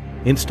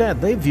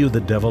 Instead, they view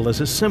the devil as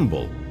a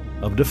symbol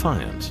of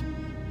defiance.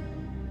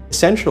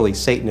 Essentially,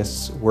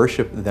 Satanists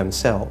worship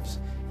themselves.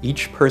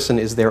 Each person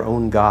is their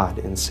own god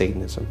in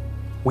Satanism.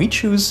 We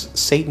choose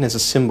Satan as a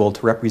symbol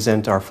to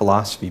represent our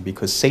philosophy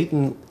because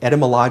Satan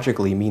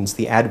etymologically means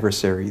the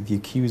adversary, the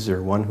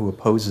accuser, one who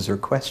opposes or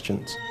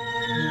questions.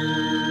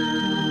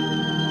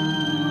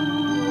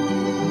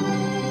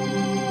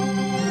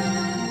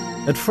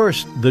 At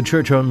first, the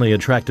church only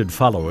attracted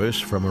followers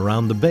from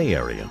around the Bay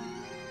Area.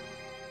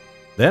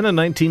 Then in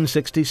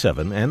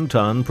 1967,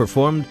 Anton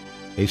performed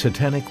a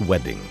satanic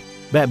wedding,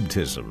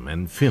 baptism,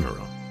 and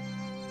funeral.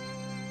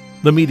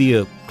 The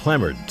media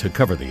clamored to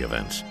cover the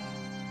events.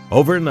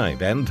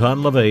 Overnight, Anton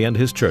LaVey and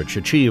his church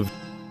achieved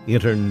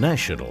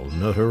international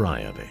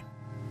notoriety.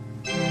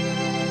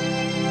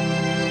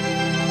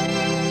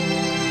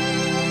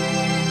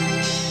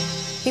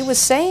 He was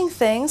saying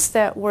things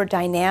that were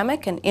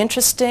dynamic and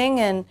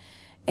interesting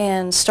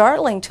and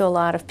startling to a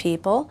lot of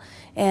people,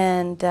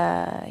 and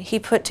he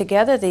put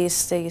together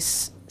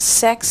these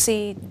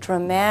sexy,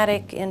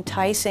 dramatic,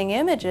 enticing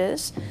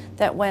images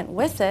that went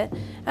with it,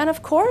 and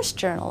of course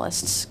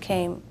journalists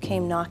came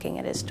knocking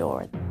at his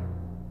door.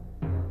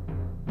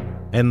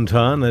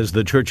 Anton, as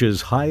the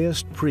church's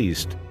highest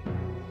priest,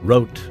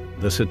 wrote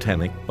the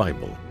Satanic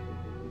Bible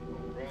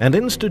and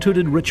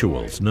instituted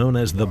rituals known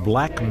as the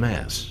Black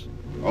Mass.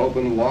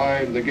 Open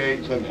wide the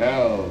gates of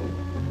hell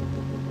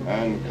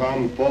and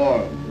come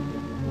forth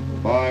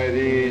by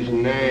these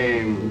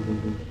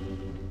names.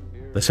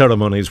 The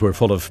ceremonies were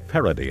full of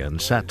parody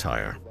and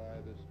satire.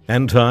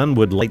 Anton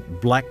would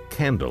light black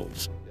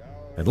candles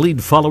and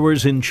lead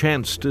followers in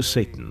chants to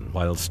Satan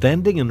while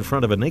standing in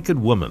front of a naked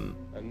woman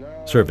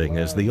serving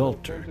as the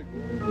altar.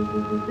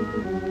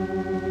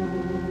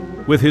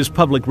 With his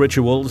public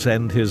rituals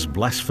and his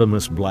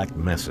blasphemous black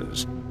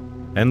masses,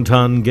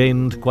 Anton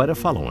gained quite a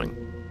following.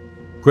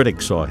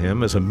 Critics saw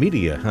him as a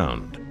media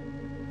hound,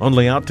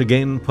 only out to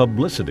gain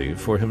publicity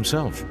for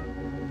himself.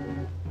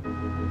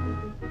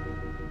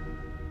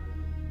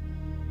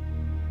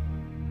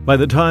 By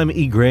the time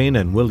Igraine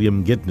and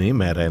William Gidney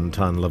met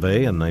Anton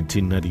LaVey in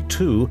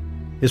 1992,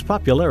 his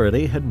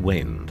popularity had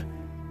waned.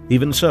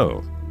 Even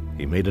so,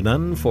 he made an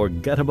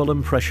unforgettable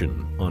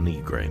impression on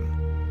Igraine.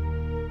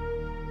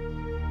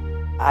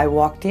 I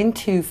walked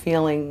into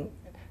feeling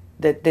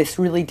that this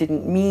really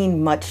didn't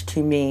mean much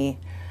to me,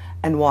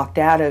 and walked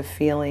out of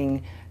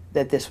feeling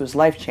that this was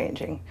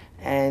life-changing.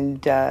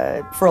 And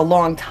for a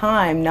long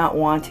time, not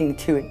wanting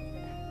to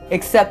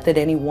accept that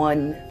any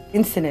one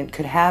incident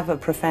could have a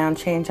profound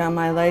change on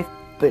my life,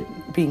 but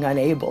being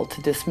unable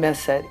to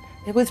dismiss it.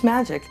 It was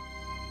magic.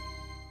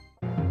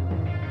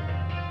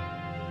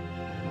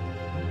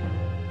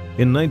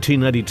 In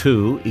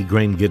 1992,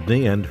 Igraine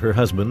Gidney and her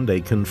husband,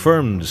 a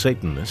confirmed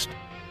Satanist,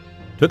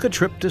 took a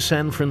trip to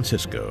San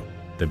Francisco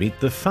to meet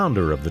the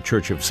founder of the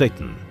Church of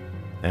Satan,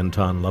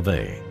 Anton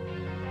LaVey.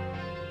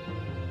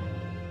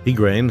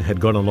 Igraine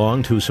had gone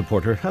along to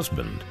support her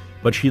husband,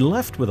 but she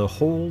left with a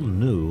whole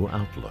new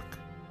outlook.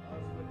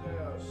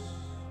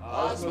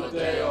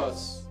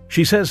 Asmodeus.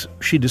 She says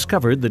she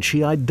discovered that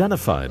she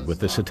identified with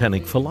the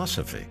satanic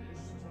philosophy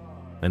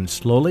and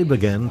slowly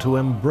began to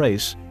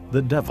embrace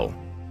the devil.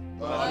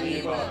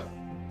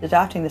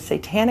 Adopting the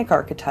satanic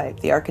archetype,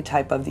 the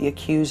archetype of the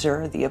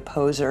accuser, the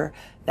opposer,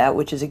 that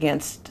which is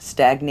against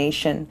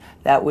stagnation,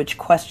 that which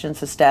questions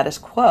the status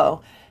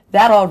quo,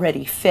 that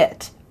already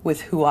fit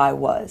with who I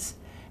was.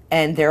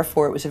 And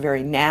therefore it was a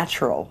very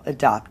natural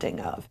adopting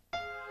of.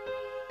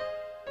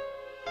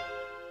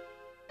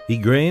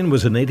 Igraine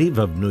was a native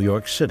of New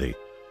York City.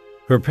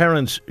 Her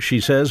parents, she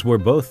says, were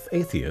both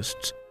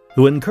atheists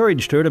who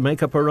encouraged her to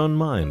make up her own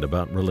mind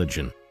about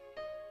religion.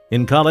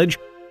 In college,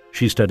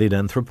 she studied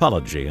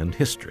anthropology and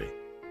history.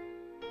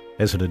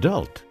 As an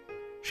adult,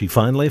 she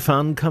finally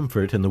found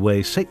comfort in the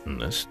way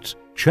Satanists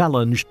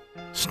challenged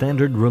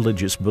standard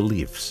religious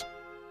beliefs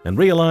and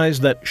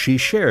realized that she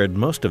shared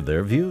most of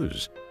their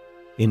views,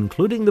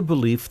 including the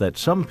belief that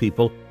some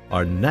people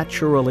are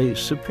naturally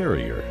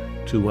superior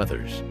to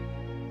others.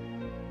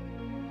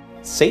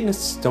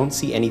 Satanists don't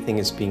see anything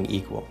as being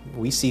equal.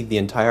 We see the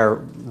entire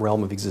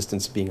realm of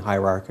existence being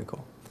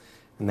hierarchical,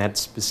 and that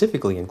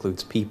specifically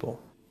includes people.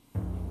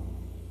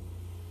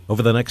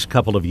 Over the next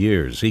couple of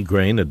years,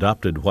 Igraine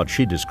adopted what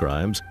she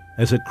describes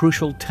as a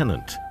crucial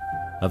tenet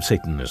of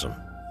Satanism: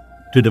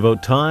 to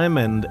devote time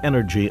and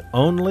energy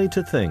only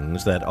to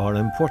things that are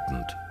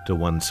important to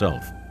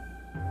oneself.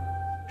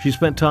 She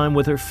spent time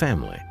with her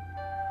family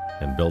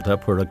and built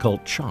up her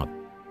occult shop.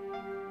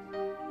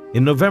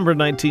 In November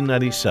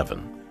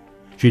 1997,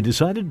 she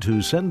decided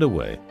to send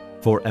away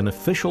for an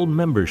official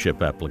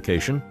membership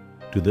application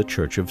to the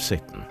Church of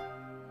Satan.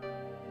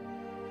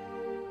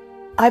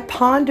 I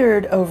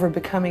pondered over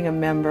becoming a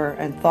member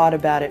and thought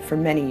about it for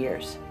many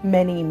years,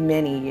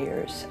 many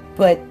years.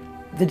 But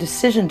the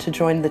decision to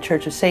join the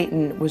Church of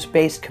Satan was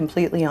based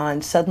completely on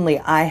suddenly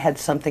I had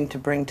something to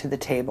bring to the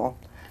table.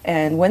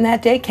 And when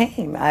that day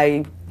came,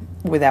 I,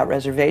 without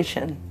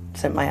reservation,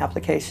 sent my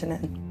application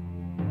in.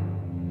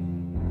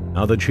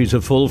 Now that she's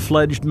a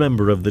full-fledged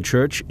member of the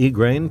church,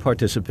 Igraine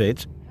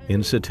participates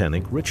in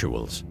satanic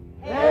rituals.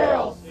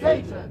 Hail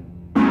Satan!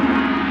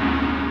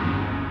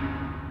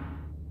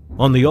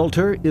 On the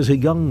altar is a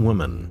young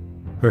woman,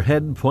 her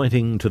head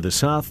pointing to the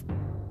south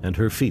and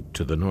her feet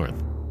to the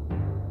north.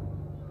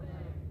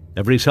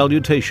 Every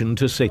salutation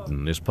to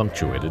Satan is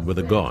punctuated with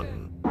a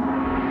gong.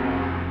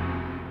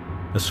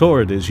 A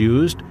sword is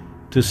used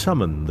to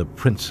summon the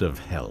Prince of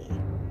Hell.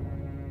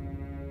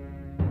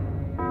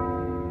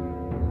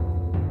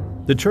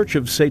 The Church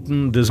of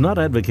Satan does not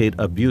advocate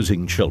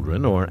abusing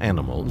children or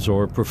animals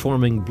or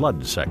performing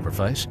blood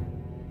sacrifice.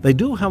 They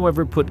do,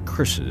 however, put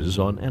curses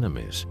on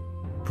enemies,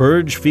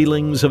 purge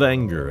feelings of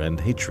anger and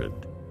hatred,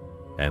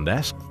 and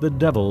ask the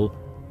devil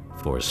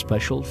for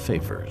special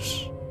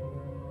favors.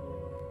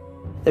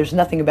 There's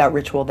nothing about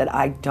ritual that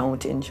I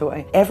don't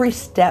enjoy. Every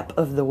step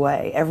of the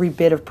way, every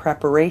bit of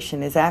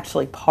preparation is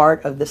actually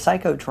part of the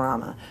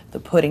psychodrama. The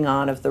putting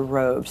on of the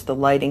robes, the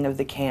lighting of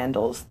the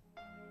candles.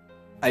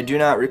 I do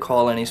not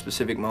recall any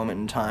specific moment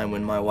in time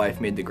when my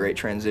wife made the great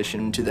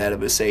transition to that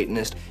of a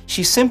Satanist.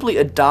 She simply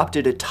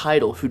adopted a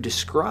title who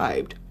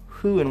described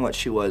who and what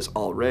she was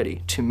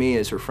already to me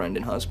as her friend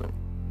and husband.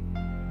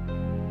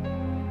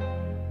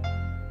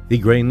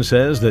 Igraine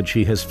says that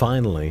she has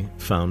finally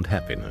found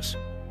happiness.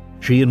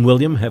 She and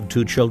William have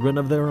 2 children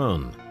of their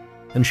own,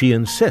 and she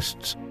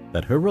insists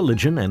that her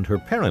religion and her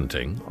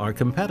parenting are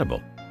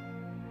compatible.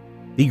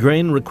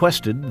 Igraine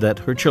requested that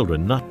her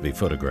children not be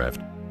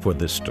photographed for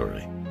this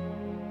story.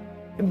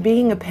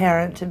 Being a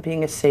parent and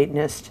being a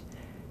Satanist,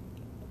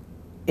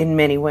 in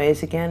many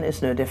ways, again,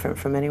 is no different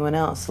from anyone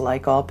else.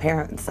 Like all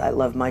parents, I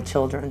love my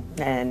children,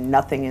 and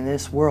nothing in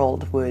this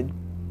world would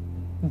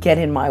get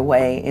in my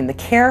way in the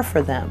care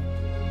for them.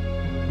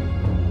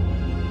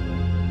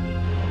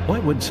 Why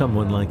would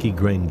someone like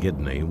Igraine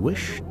Gidney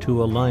wish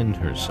to align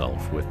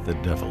herself with the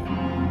devil?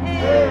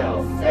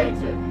 Hail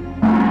Satan!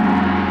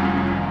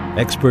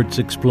 Experts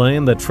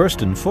explain that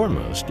first and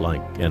foremost,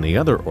 like any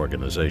other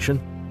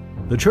organization,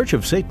 the Church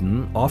of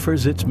Satan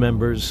offers its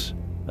members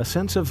a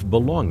sense of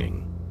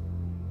belonging.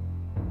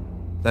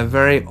 They're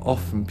very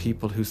often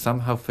people who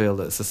somehow feel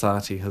that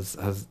society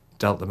has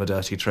dealt them a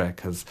dirty trick,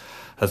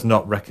 has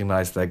not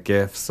recognised their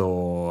gifts,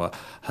 or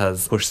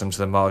has pushed them to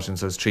the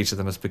margins, or has treated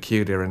them as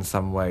peculiar in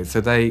some way.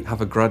 So they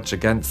have a grudge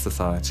against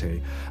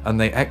society, and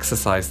they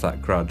exercise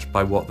that grudge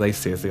by what they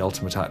see as the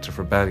ultimate act of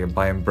rebellion,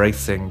 by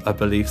embracing a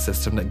belief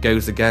system that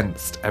goes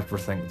against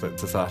everything that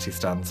society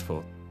stands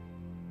for.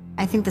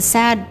 I think the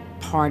sad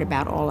part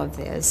about all of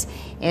this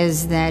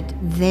is that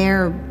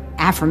their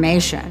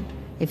affirmation,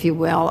 if you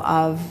will,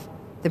 of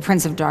the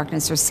Prince of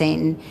Darkness or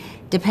Satan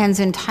depends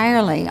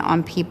entirely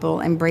on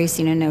people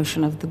embracing a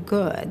notion of the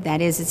good.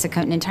 That is, it's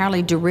an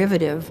entirely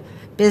derivative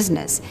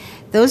business.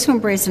 Those who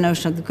embrace the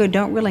notion of the good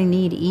don't really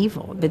need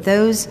evil, but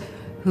those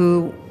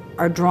who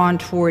are drawn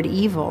toward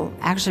evil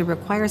actually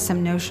require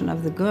some notion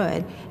of the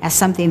good as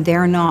something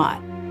they're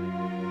not.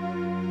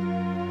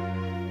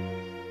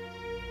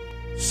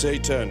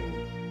 Satan.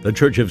 The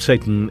Church of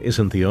Satan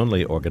isn't the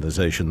only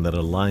organization that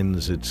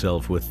aligns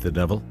itself with the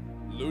devil.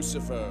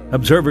 Lucifer.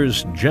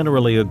 Observers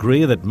generally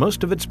agree that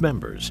most of its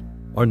members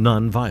are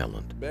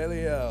non-violent.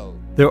 Belial.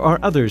 There are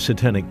other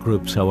satanic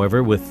groups,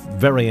 however, with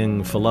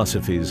varying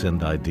philosophies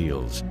and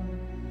ideals.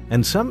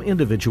 And some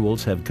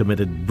individuals have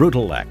committed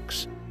brutal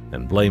acts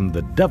and blamed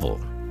the devil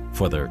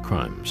for their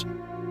crimes.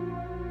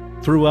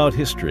 Throughout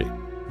history,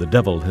 the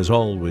devil has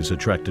always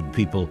attracted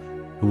people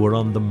who were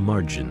on the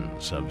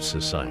margins of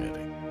society.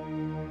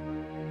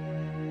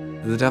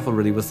 The devil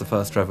really was the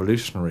first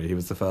revolutionary. He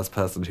was the first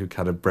person who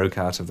kind of broke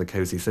out of the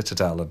cozy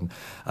citadel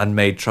and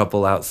made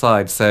trouble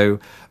outside. So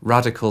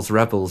radicals,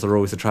 rebels are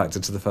always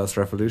attracted to the first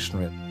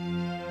revolutionary.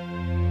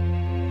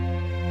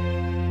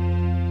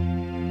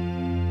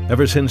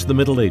 Ever since the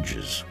Middle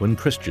Ages, when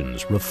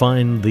Christians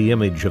refined the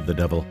image of the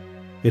devil,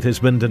 it has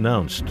been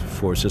denounced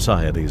for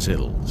society's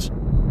ills.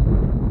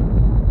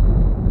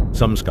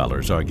 Some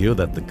scholars argue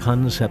that the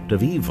concept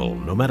of evil,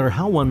 no matter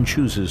how one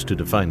chooses to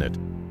define it,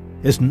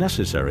 is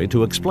necessary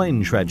to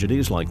explain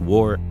tragedies like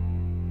war,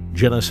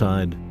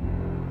 genocide,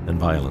 and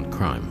violent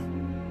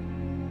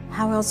crime.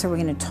 How else are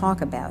we going to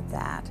talk about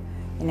that,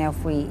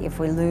 if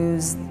we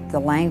lose the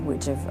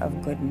language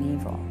of good and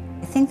evil?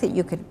 I think that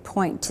you could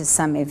point to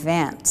some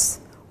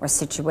events or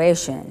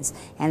situations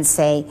and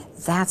say,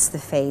 that's the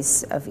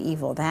face of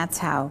evil. That's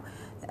how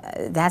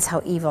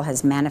evil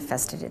has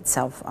manifested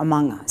itself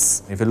among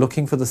us. If you're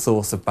looking for the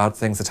source of bad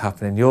things that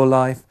happen in your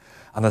life,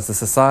 and as a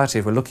society,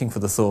 if we're looking for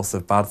the source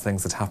of bad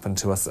things that happen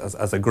to us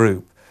as a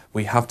group,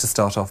 we have to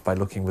start off by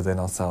looking within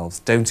ourselves.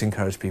 Don't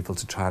encourage people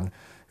to try and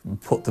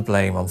put the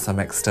blame on some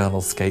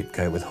external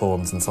scapegoat with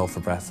horns and sulphur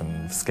breath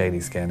and scaly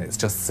skin. It's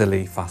just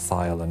silly,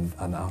 facile, and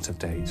out of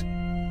date.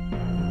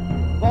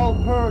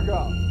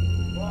 Walpurga.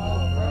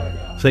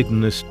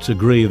 Satanists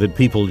agree that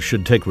people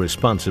should take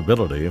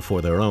responsibility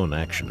for their own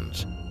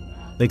actions.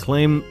 They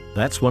claim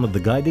that's one of the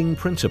guiding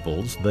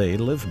principles they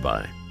live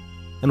by.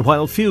 And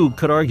while few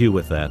could argue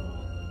with that,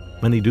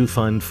 many do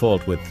find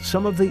fault with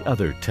some of the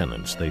other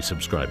tenets they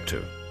subscribe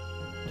to.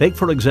 Take,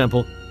 for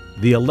example,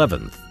 the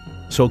 11th,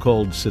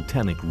 so-called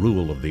satanic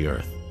rule of the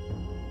earth.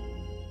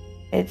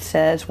 It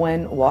says,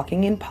 when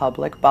walking in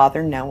public,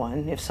 bother no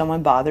one. If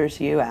someone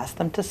bothers you, ask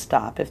them to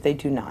stop. If they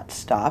do not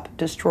stop,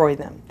 destroy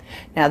them.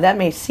 Now, that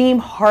may seem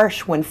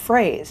harsh when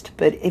phrased,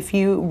 but if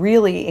you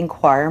really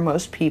inquire,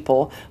 most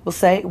people will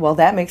say, well,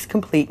 that makes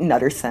complete and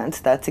utter sense.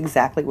 That's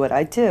exactly what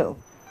I do.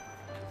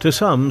 To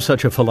some,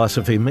 such a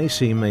philosophy may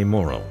seem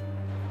amoral.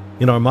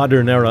 In our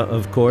modern era,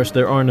 of course,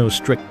 there are no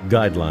strict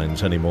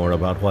guidelines anymore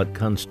about what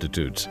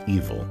constitutes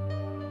evil.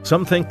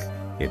 Some think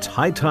it's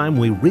high time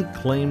we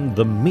reclaim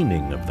the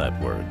meaning of that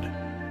word.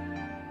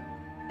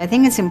 I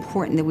think it's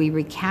important that we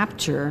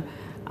recapture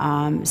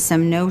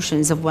some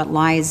notions of what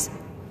lies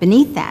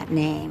beneath that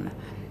name,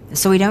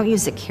 so we don't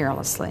use it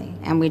carelessly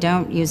and we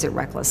don't use it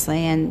recklessly,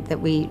 and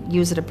that we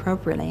use it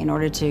appropriately in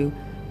order to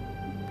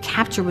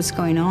capture what's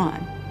going on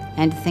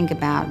and to think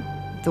about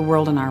the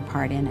world and our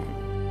part in it.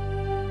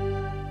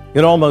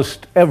 In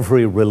almost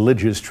every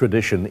religious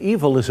tradition,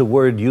 evil is a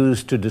word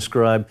used to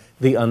describe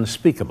the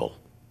unspeakable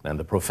and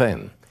the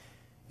profane.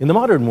 In the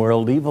modern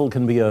world, evil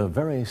can be a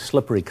very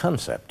slippery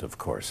concept, of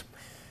course.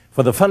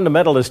 For the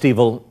fundamentalist,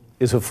 evil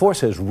is a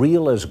force as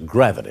real as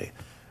gravity,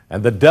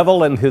 and the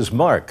devil and his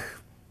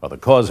mark are the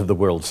cause of the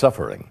world's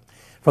suffering.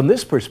 From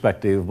this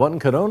perspective, one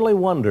could only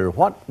wonder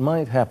what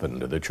might happen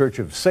to the Church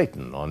of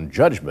Satan on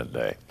Judgment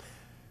Day.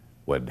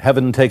 Would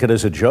heaven take it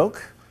as a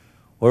joke?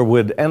 Or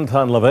would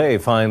Anton LaVey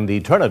find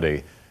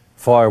eternity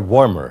far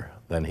warmer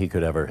than he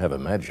could ever have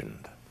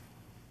imagined?